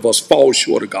one of us fall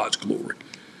short of God's glory.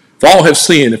 For all have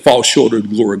sinned and fall short of the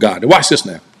glory of God. Now watch this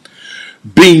now.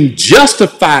 Being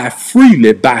justified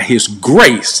freely by his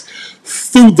grace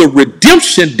through the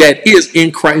redemption that is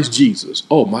in Christ Jesus.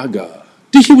 Oh my God.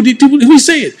 Did you hear what he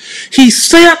said? He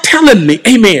said, telling me,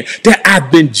 amen, that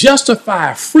I've been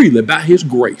justified freely by his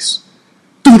grace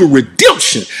through the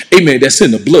redemption, amen, that's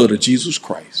in the blood of Jesus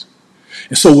Christ.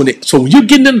 And so when you're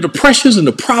getting into the pressures and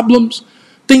the problems,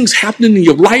 things happening in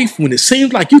your life, when it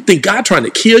seems like you think God's trying to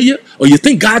kill you, or you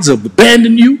think God's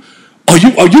abandoned you, are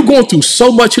you going through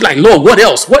so much? You're like, Lord, what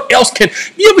else? What else can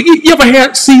you ever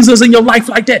had seasons in your life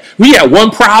like that? We had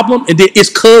one problem, and then its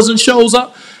cousin shows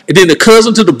up, and then the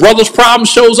cousin to the brother's problem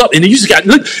shows up, and then you just got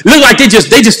look like they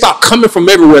just start coming from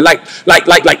everywhere,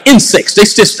 like insects. They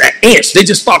just ants. They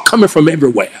just start coming from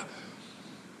everywhere.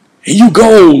 And you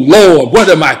go, Lord, what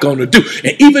am I going to do?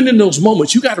 And even in those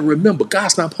moments, you got to remember,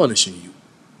 God's not punishing you.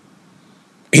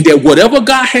 And that whatever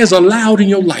God has allowed in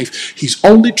your life, he's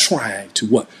only trying to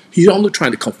what? He's only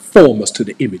trying to conform us to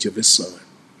the image of his son.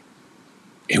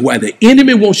 And while the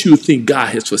enemy wants you to think God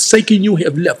has forsaken you,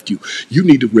 have left you, you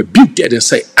need to rebuke that and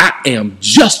say, I am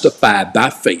justified by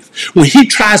faith. When he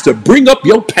tries to bring up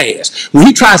your past, when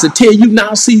he tries to tell you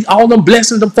now, see all them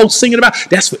blessings them folks singing about,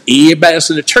 that's for everybody else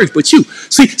in the church. But you,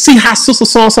 see how sister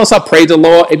so-and-so, I praise the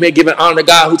Lord, amen, giving honor to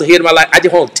God who's the head of my life. I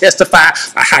just want to testify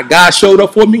how God showed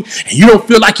up for me. And you don't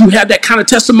feel like you have that kind of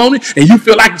testimony, and you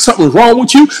feel like something's wrong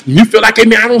with you, and you feel like,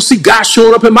 amen, I don't see God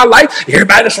showing up in my life.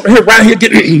 Everybody that's around here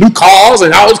getting new cars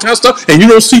and all this kind of stuff, and you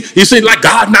don't see, you see like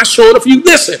God not showing up for you.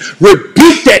 Listen,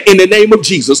 rebuke that in the name of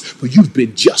Jesus, for you've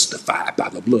been justified by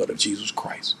the blood of Jesus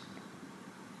Christ.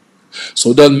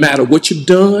 So it doesn't matter what you've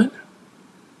done,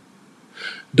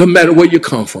 doesn't matter where you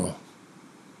come from.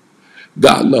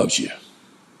 God loves you,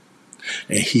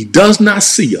 and he does not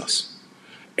see us,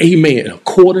 amen, in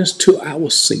accordance to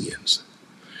our sins,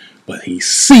 but he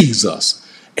sees us,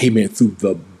 amen, through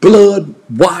the blood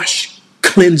wash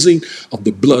cleansing of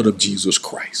the blood of Jesus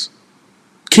Christ.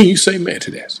 Can you say amen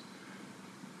to that?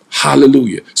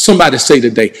 Hallelujah. Somebody say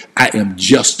today, I am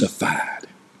justified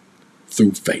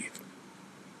through faith.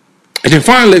 And then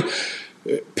finally,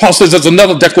 Paul says there's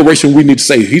another declaration we need to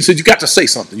say. He said, you got to say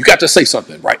something. You got to say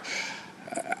something, right?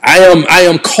 I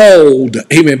am called,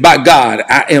 amen, by God.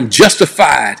 I am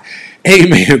justified,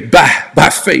 amen, by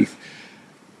faith.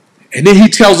 And then he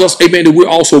tells us, amen, that we're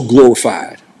also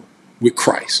glorified with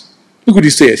Christ. Look what he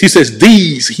says. He says,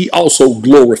 these he also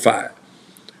glorified.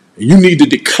 And you need to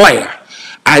declare,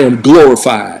 I am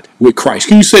glorified with Christ.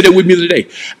 Can you say that with me today?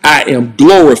 I am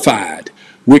glorified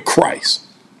with Christ.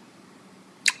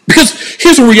 Because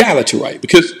here's a reality, right?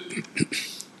 Because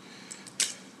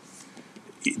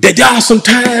there are some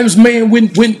times, man,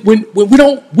 when we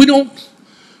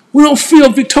don't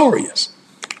feel victorious.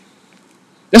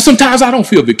 There's sometimes I don't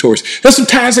feel victorious. There's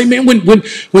sometimes, amen,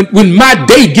 when my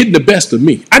day getting the best of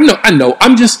me. I know.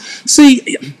 I'm just,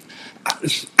 see,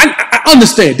 I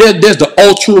understand. There's the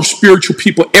ultra spiritual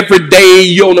people. Every day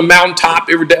you're on the mountaintop,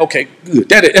 every day. Okay, good.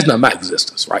 That's not my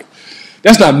existence, right?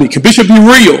 That's not me. Bishop, be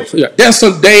real. There's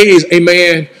some days,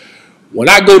 amen, when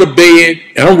I go to bed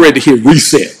and I'm ready to hit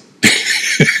reset.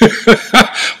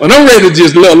 When I'm ready to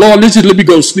just, Lord, let me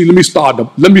go to sleep. Let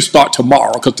me start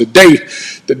tomorrow, because today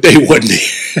wasn't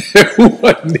it.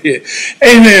 Wasn't it?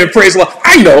 Amen. Praise the Lord.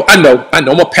 I know.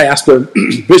 I'm a pastor,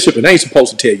 bishop, and I ain't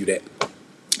supposed to tell you that.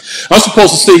 I'm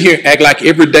supposed to sit here and act like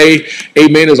every day,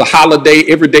 amen, is a holiday.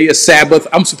 Every day is Sabbath.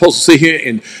 I'm supposed to sit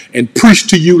here and preach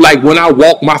to you like when I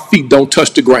walk, my feet don't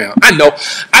touch the ground. I know.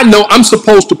 I'm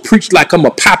supposed to preach like I'm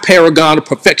a pi paragon of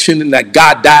perfection and that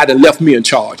God died and left me in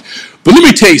charge. But let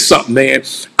me tell you something, man.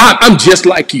 I'm just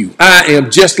like you. I am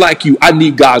just like you. I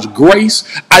need God's grace.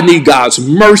 I need God's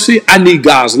mercy. I need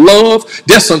God's love.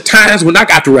 There's some times when I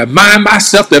got to remind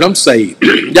myself that I'm saved.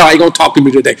 Y'all ain't going to talk to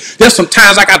me today. There's some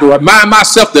times I got to remind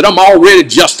myself that I'm already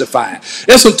justified.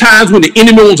 There's some times when the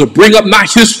enemy wants to bring up my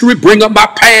history, bring up my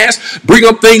past, bring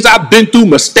up things I've been through,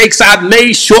 mistakes I've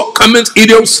made, shortcomings,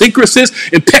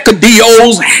 idiosyncrasies, and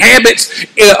peccadillos, habits,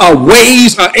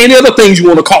 ways, any other things you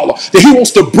want to call them. That he wants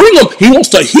to bring them. He wants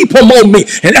to heap them on me.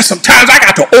 And that's sometimes I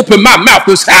got to open my mouth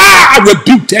and say, I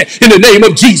rebuke that in the name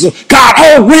of Jesus. God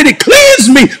already cleansed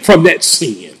me from that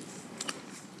sin.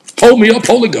 Hold me up,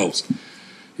 Holy Ghost.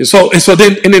 And so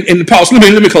then Paul,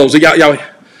 let me close. Y'all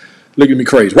look at me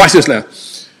crazy. Watch this now.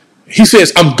 He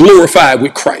says, I'm glorified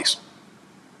with Christ.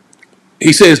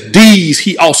 He says, these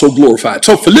he also glorified.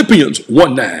 So Philippians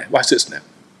 1:9. Watch this now.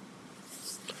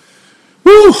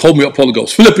 Woo, hold me up, Holy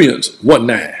Ghost. Philippians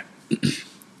 1:9.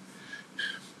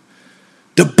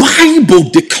 The Bible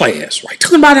declares, right?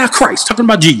 Talking about our Christ, talking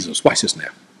about Jesus. Watch this now.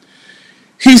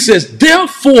 He says,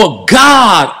 therefore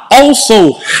God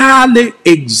also highly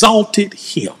exalted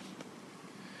him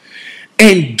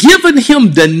and given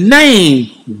him the name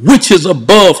which is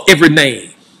above every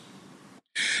name.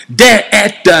 That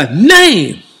at the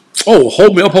name,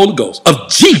 hold me up, Holy Ghost, of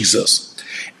Jesus,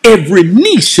 every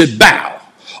knee should bow,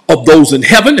 of those in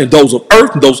heaven and those of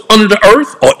earth and those under the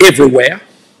earth or everywhere.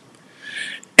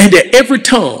 And that every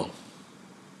tongue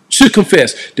should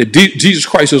confess that Jesus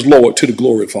Christ is Lord to the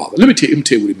glory of the Father. Let me tell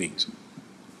you what it means.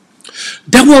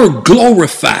 That word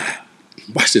glorified,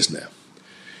 watch this now.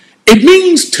 It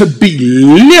means to be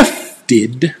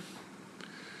lifted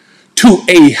to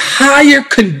a higher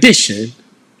condition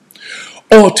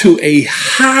or to a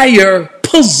higher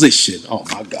position. Oh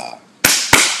my God.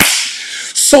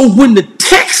 So when the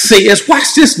text says,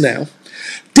 watch this now,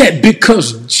 that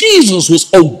because Jesus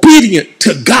was obedient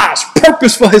to God's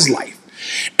purpose for his life,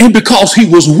 and because he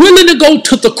was willing to go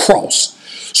to the cross,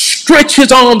 stretch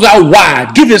his arms out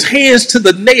wide, give his hands to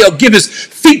the nail, give his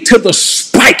feet to the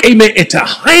spike, amen, and to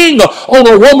hang on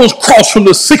a Roman cross from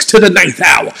the 6th to the 9th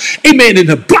hour, amen. And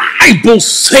the Bible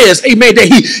says, amen, that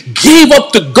he gave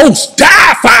up the ghost,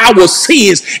 died for our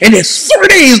sins, and then 3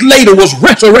 days later was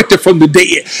resurrected from the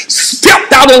dead,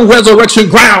 stepped out on resurrection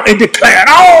ground and declared,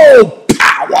 all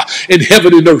power in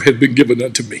heaven and earth has been given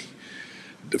unto me.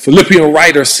 The Philippian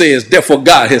writer says, therefore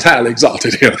God has highly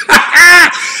exalted him.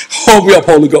 Hold me up,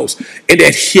 Holy Ghost. And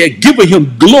that he had given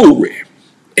him glory.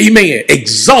 Amen.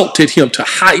 Exalted him to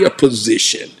higher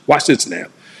position. Watch this now.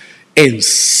 And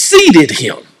seated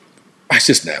him. Watch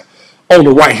this now. On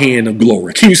the right hand of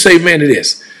glory. Can you say amen to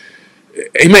this?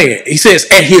 Amen. He says,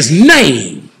 at his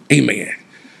name, amen,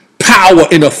 power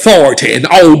and authority and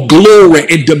all glory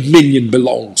and dominion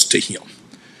belongs to him.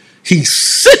 He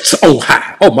sits on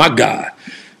high. Oh my God.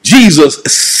 Jesus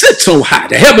sits on high.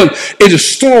 The heaven is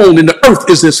his throne and the earth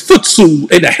is his footstool,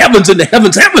 and the heavens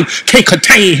heaven can't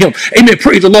contain him. Amen.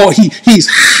 Praise the Lord. He's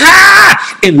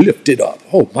high and lifted up.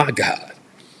 Oh my God.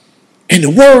 And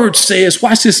the word says,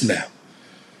 watch this now,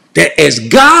 that as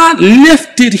God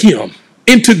lifted him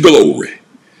into glory,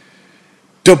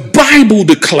 the Bible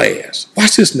declares,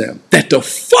 watch this now, that the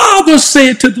Father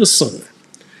said to the Son,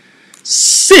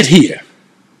 sit here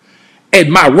at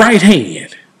my right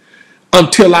hand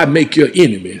until I make your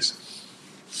enemies.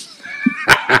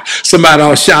 Somebody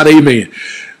ought to shout amen.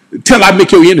 Till I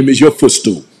make your enemies your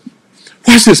footstool.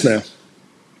 Watch this now.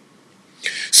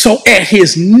 So at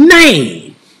his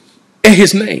name,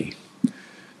 the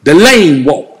lame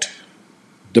walked,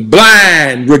 the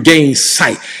blind regained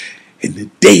sight, and the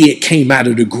dead came out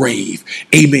of the grave.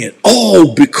 Amen.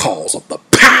 All because of the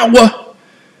power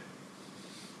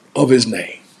of his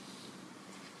name.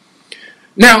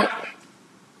 Now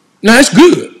that's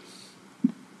good.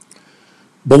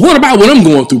 But what about when I'm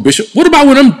going through, Bishop? What about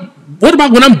when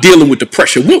I'm dealing with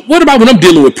depression? What about when I'm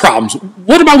dealing with problems?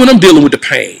 What about when I'm dealing with the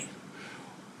pain?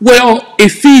 Well,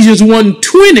 Ephesians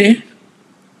 1:20,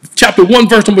 chapter 1,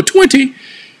 verse number 20,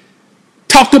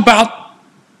 talked about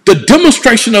the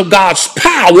demonstration of God's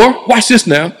power, watch this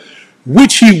now,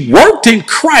 which he worked in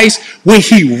Christ when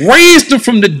he raised him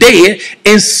from the dead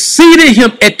and seated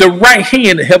him at the right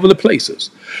hand in heavenly places,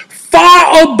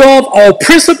 far above all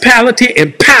principality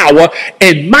and power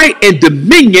and might and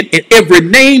dominion and every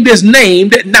name that's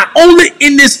named, not only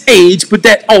in this age, but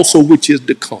that also which is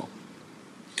to come.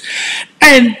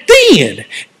 And then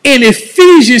in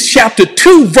Ephesians chapter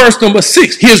 2, verse number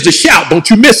 6, here's the shout, don't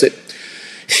you miss it.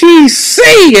 He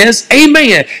says,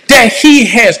 amen, that he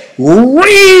has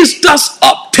raised us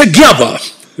up together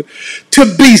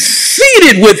to be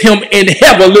seated with him in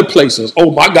heavenly places.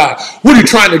 Oh my God. What are you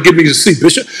trying to get me to see,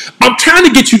 Bishop? I'm trying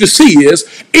to get you to see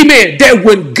is, amen, that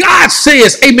when God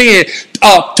says, amen,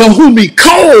 to whom he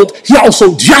called, he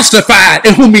also justified,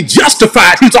 and whom he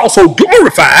justified, he's also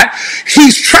glorified.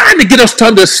 He's trying to get us to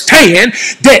understand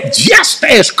that just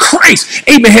as Christ,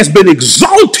 amen, has been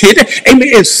exalted, amen,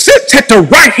 and sits at the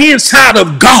right hand side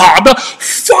of God,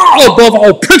 far above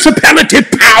all principality,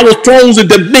 power, thrones, and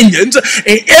dominions,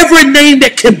 and every name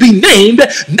that can be named,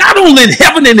 not only in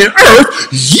heaven and in earth,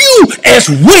 you as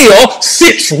well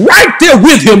sits right there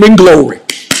with him in glory.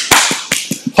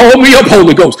 Hold me up,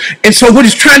 Holy Ghost. And so what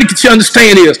he's trying to get you to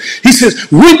understand is, he says,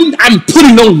 when I'm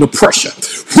putting on the pressure,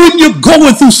 when you're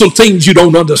going through some things you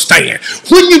don't understand,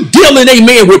 when you're dealing,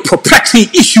 amen, with perplexing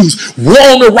issues,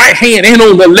 on the right hand and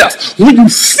on the left, when you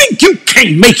think you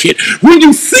can't make it, when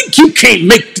you think you can't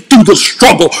make it through the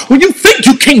struggle, when you think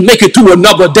you can't make it through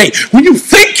another day, when you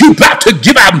think you're about to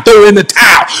give out and throw in the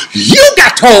towel, you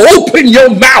got to open your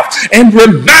mouth and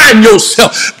remind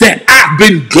yourself that I've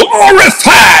been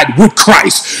glorified with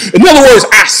Christ. In other words,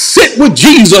 I sit with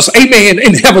Jesus, amen,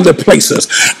 in heavenly places.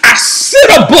 I sit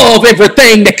above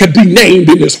everything that could be named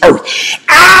in this earth.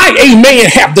 I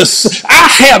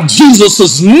have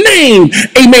Jesus' name,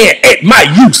 amen, at my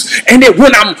use. And that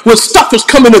when stuff is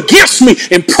coming against me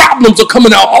and problems are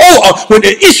coming out, when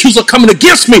the issues are coming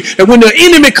against me, and when the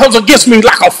enemy comes against me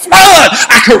like a flood,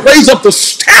 I can raise up the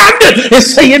standard and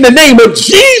say, in the name of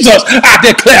Jesus, I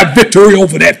declare victory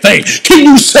over that thing. Can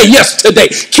you say yes today?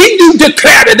 Can you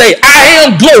declare today, I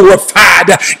am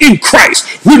glorified in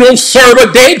Christ? We don't serve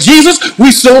a dead Jesus.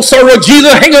 We still serve a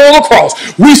Jesus hanging on the cross.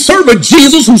 We serve a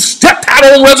Jesus who stepped out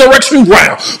on resurrection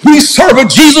ground. We serve a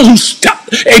Jesus who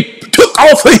took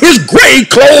off of his grave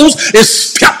clothes and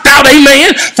stepped out,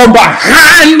 amen, from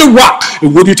behind the rock.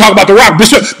 And when you talk about the rock,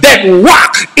 Bishop, that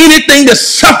rock, anything that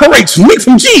separates me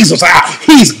from Jesus,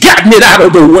 he's gotten it out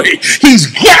of the way. He's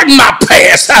gotten my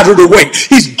past out of the way.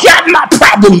 He's gotten my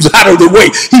problems out of the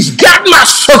way. He's gotten my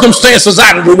circumstances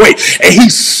out of the way. And he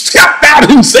stepped out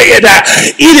and said,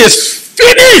 it is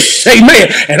finished, amen,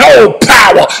 and all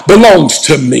power belongs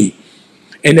to me.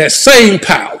 And that same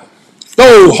power,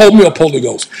 oh, hold me up, Holy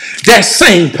Ghost. That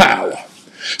same power.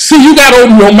 See, you got to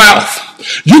open your mouth.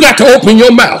 You got to open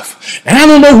your mouth. And I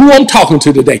don't know who I'm talking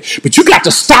to today, but you got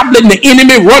to stop letting the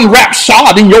enemy run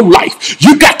rapshod in your life.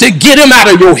 You got to get him out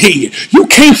of your head. You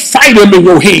can't fight him in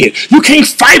your head. You can't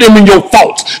fight him in your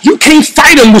thoughts. You can't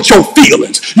fight him with your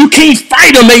feelings. You can't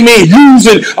fight him, amen,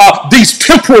 using these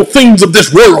temporal things of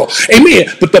this world. Amen.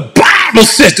 But the Bible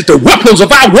says that the weapons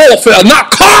of our warfare are not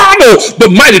carnal,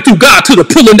 but mighty through God to the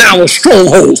pulling down of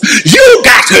strongholds. You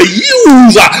got to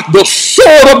use the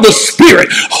sword of the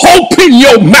Spirit. Open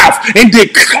your mouth and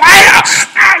declare,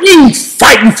 I ain't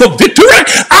fighting for victory.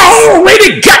 I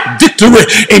already got victory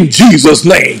in Jesus'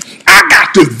 name. I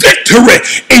got the victory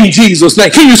in Jesus'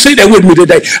 name. Can you say that with me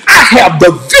today? I have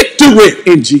the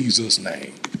victory in Jesus'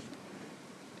 name.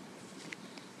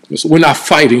 So we're not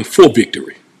fighting for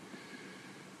victory.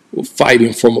 We're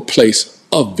fighting from a place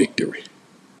of victory.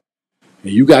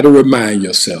 And you got to remind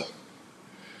yourself,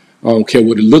 I don't care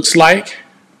what it looks like.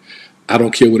 I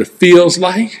don't care what it feels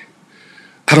like.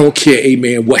 I don't care,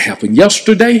 amen, what happened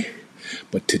yesterday.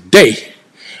 But today,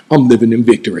 I'm living in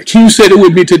victory. Can you say it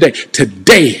with me today?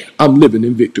 Today, I'm living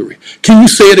in victory. Can you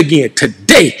say it again?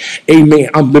 Today, amen,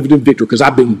 I'm living in victory because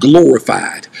I've been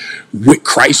glorified with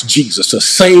Christ Jesus. The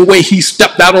same way he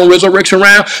stepped out on resurrection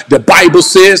round, the Bible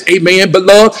says, amen,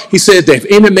 beloved, he says that if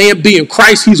any man be in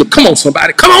Christ, come on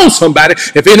somebody,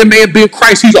 if any man be in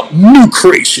Christ, he's a new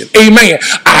creation, amen.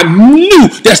 I knew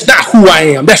that's not who I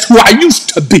am. That's who I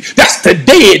used to be. That's the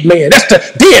dead man. That's the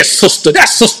dead sister. That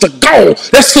sister gone.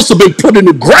 That sister been put in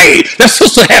the grave. That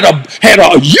sister had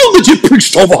a eulogy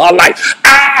preached over her life.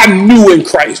 I knew in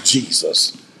Christ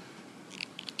Jesus.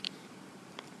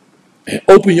 And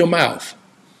open your mouth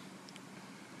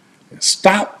and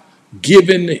stop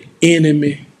giving the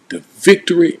enemy the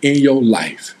victory in your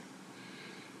life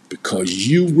because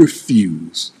you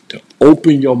refuse to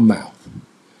open your mouth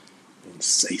and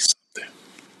say something.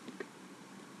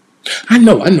 I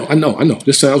know.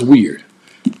 This sounds weird.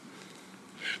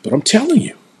 But I'm telling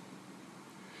you,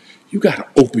 you got to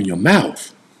open your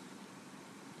mouth.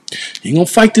 You ain't going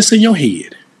to fight this in your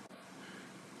head.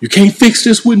 You can't fix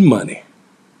this with money.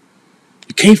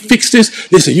 You can't fix this.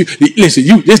 Listen, you're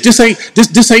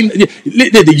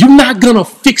not going to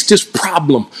fix this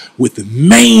problem with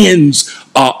man's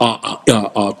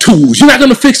tools. You're not going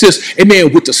to fix this,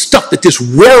 amen, with the stuff that this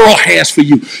world has for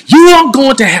you. You are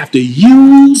going to have to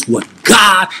use what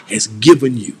God has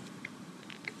given you.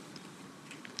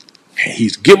 And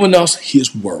he's given us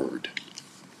his word.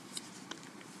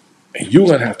 And you're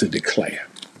going to have to declare,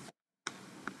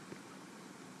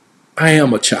 I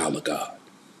am a child of God.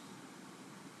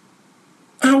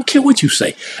 I don't care what you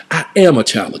say. I am a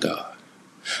child of God.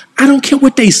 I don't care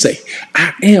what they say.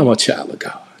 I am a child of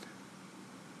God.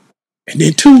 And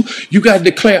then two, you got to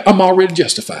declare, I'm already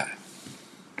justified.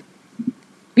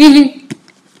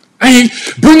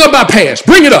 Bring up my past.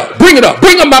 Bring it up. Bring up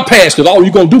my past, because all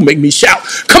you're going to do make me shout.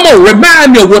 Come on,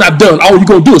 remind me of what I've done. All you're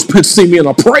going to do is see me in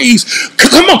a praise.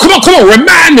 Come on.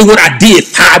 Remind me what I did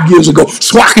 5 years ago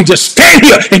so I can just stand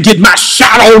here and get my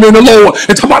shout on in the Lord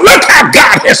and talk about, look how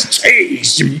God has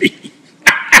changed me.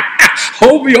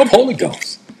 Hold me up, Holy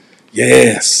Ghost.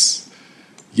 Yes.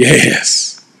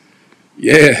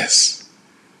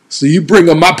 So you bring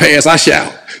up my past, I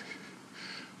shout.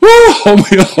 Woo,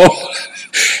 hold me up.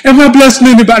 Am I blessing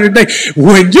anybody today?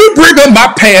 When you bring up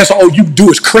my past, all you do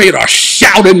is create a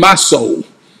shout in my soul.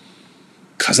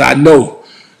 Because I know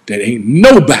that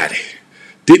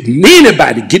didn't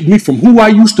anybody get me from who I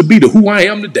used to be to who I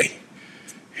am today,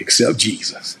 except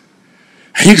Jesus.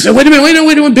 And you can say, wait a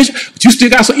minute, Bishop, but you still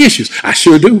got some issues. I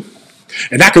sure do.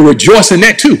 And I can rejoice in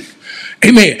that too.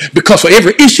 Amen. Because for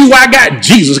every issue I got,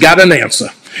 Jesus got an answer.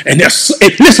 And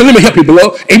listen, let me help you,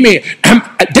 beloved. Amen.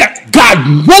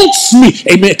 God wants me,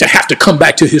 amen, to have to come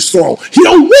back to his throne. He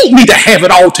don't want me to have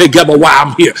it all together while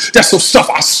I'm here. That's some stuff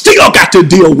I still got to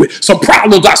deal with. Some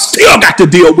problems I still got to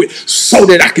deal with so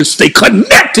that I can stay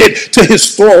connected to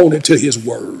his throne and to his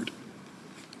word.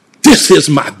 This is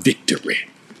my victory.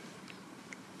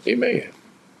 Amen.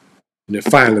 And then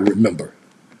finally, remember,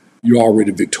 you're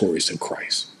already victorious in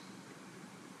Christ.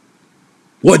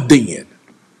 What then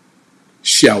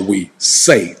shall we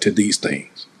say to these things?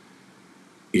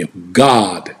 If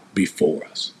God be for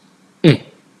us,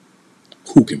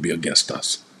 who can be against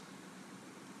us?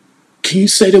 Can you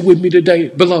say that with me today,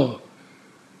 beloved?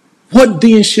 What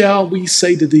then shall we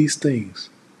say to these things?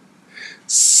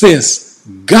 Since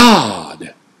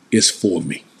God is for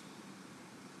me.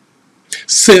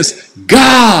 Since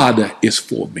God is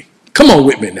for me. Come on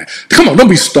with me now. Come on, don't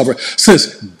be stubborn.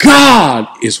 Since God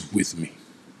is with me,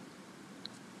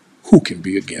 who can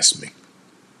be against me?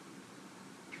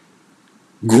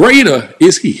 Greater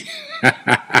is he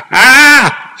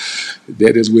that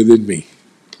is within me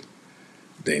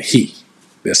than he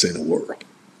that's in the world.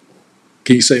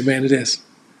 Can you say amen to this?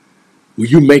 Will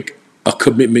you make a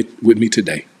commitment with me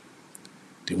today?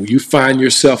 Then when you find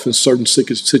yourself in certain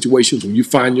situations, when you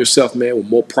find yourself, man, with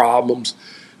more problems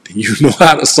than you know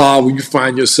how to solve, when you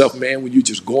find yourself, man, when you're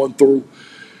just going through,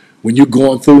 when you're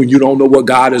going through and you don't know what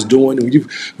God is doing, and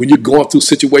when you're going through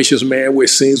situations, man, where it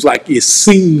seems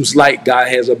like God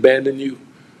has abandoned you,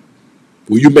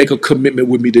 will you make a commitment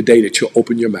with me today that you'll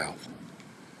open your mouth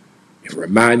and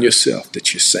remind yourself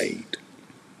that you're saved?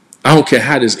 I don't care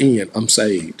how this ends, I'm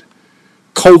saved.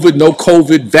 COVID, no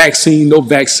COVID, vaccine, no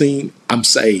vaccine, I'm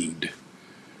saved.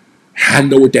 I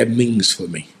know what that means for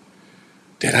me.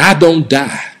 That I don't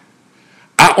die.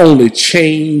 I only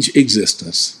change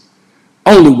existence.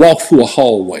 I only walk through a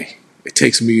hallway. It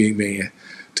takes me, amen,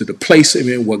 to the place,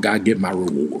 amen, where God get my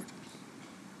reward.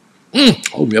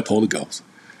 Hold me up, Holy Ghost.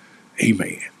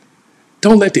 Amen.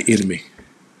 Don't let the enemy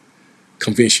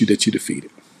convince you that you're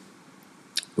defeated.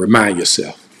 Remind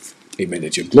yourself Amen.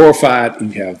 That you're glorified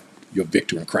and you have your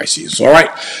victory in Christ Jesus. All right.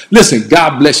 Listen,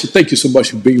 God bless you. Thank you so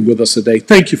much for being with us today.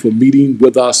 Thank you for meeting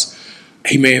with us.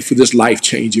 Amen. For this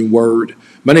life-changing word.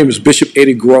 My name is Bishop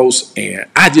Eddie Gross, and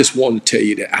I just want to tell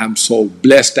you that I'm so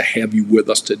blessed to have you with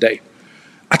us today.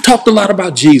 I talked a lot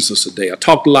about Jesus today. I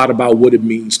talked a lot about what it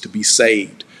means to be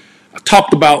saved. I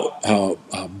talked about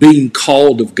being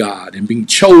called of God and being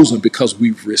chosen because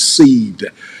we've received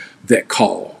that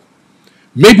call.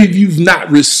 Maybe you've not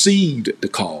received the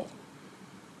call,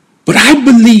 but I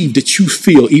believe that you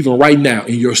feel even right now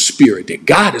in your spirit that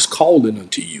God is calling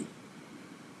unto you.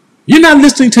 You're not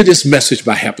listening to this message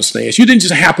by happenstance. You didn't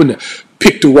just happen to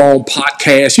pick the wrong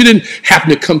podcast. You didn't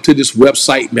happen to come to this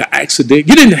website by accident.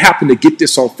 You didn't happen to get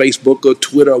this on Facebook or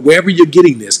Twitter or wherever you're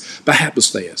getting this by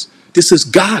happenstance. This is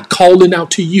God calling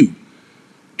out to you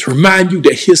to remind you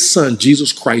that his son,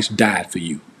 Jesus Christ, died for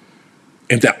you.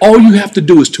 And that all you have to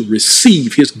do is to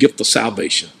receive his gift of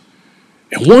salvation.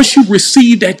 And once you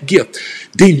receive that gift,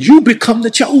 then you become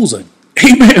the chosen.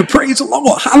 Amen. Praise the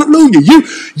Lord. Hallelujah.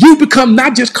 You become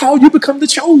not just called, you become the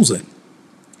chosen.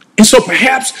 And so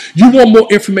perhaps you want more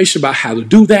information about how to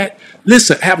do that.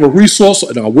 Listen, I have a resource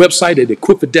on our website at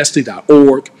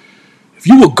equipfordestiny.org. If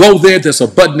you will go there, there's a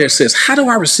button that says, how do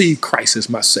I receive Christ as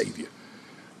my Savior?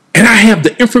 And I have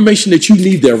the information that you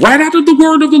need there right out of the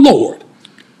word of the Lord,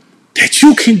 that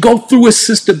you can go through it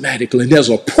systematically. And there's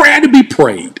a prayer to be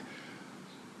prayed.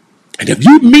 And if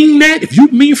you mean that, if you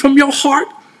mean from your heart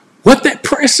what that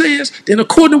prayer says, then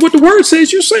according to what the word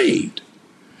says, you're saved.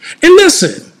 And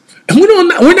listen, and we're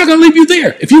not going to leave you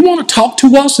there. If you want to talk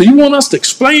to us or you want us to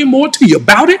explain more to you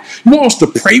about it, you want us to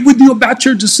pray with you about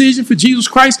your decision for Jesus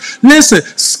Christ, listen,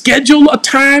 schedule a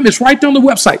time. It's right there on the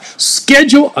website.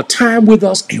 Schedule a time with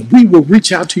us and we will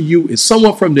reach out to you, and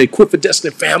someone from the Equip for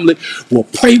Destiny family will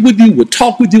pray with you, will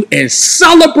talk with you, and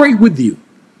celebrate with you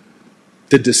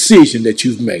the decision that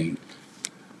you've made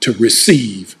to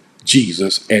receive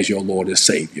Jesus as your Lord and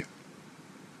Savior.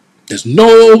 There's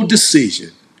no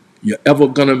decision you're ever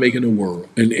going to make in the world,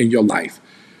 in your life,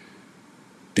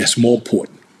 that's more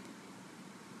important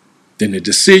than the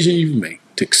decision you've made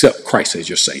to accept Christ as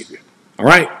your Savior. All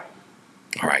right?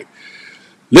 All right.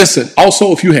 Listen,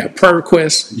 also, if you have prayer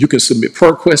requests, you can submit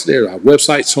prayer requests there at our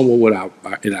website. Someone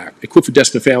in our Equip for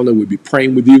Destiny family will be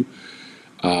praying with you.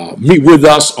 Meet with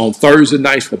us on Thursday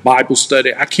nights for Bible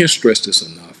study. I can't stress this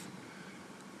enough,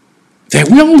 that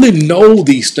we only know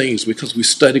these things because we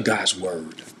study God's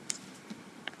word.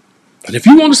 And if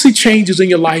you want to see changes in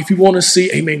your life, you want to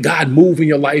see, amen, God move in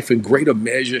your life in greater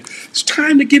measure, it's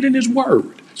time to get in his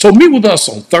word. So meet with us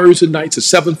on Thursday nights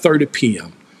at 7:30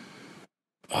 p.m.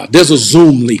 There's a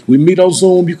Zoom link. We meet on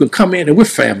Zoom. You can come in and we're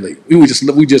family.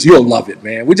 You'll love it,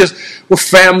 man. We're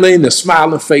family and the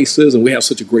smiling faces, and we have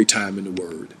such a great time in the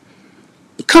word.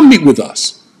 But come meet with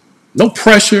us. No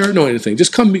pressure, no anything.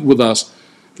 Just come meet with us.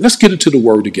 Let's get into the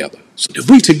word together so that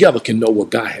we together can know what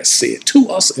God has said to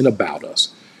us and about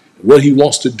us, and what he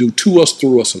wants to do to us,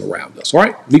 through us, and around us. All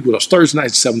right? Meet with us Thursday night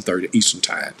at 7:30 Eastern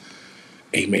time.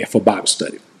 Amen. For Bible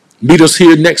study. Meet us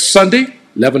here next Sunday,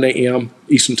 11 a.m.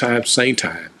 Eastern time, same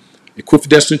time. Equip for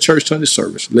Destiny Church Sunday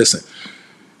service. Listen,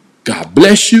 God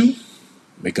bless you.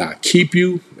 May God keep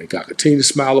you. May God continue to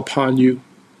smile upon you.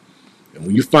 And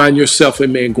when you find yourself,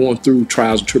 amen, going through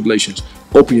trials and tribulations,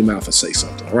 open your mouth and say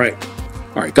something. All right?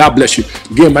 All right, God bless you.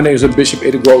 Again, my name is Bishop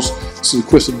Eddie Gross. This is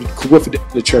Equip for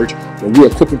the Church, and we're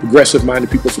equipping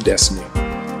progressive-minded people for destiny.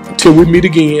 Until we meet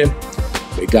again,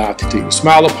 may God continue to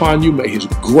smile upon you. May his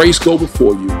grace go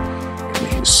before you. And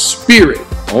may his spirit,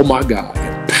 oh my God,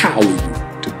 empower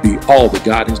you to be all that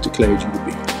God has declared you to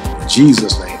be. In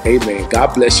Jesus' name, amen.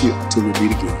 God bless you until we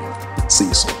meet again. See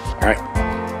you soon. All right.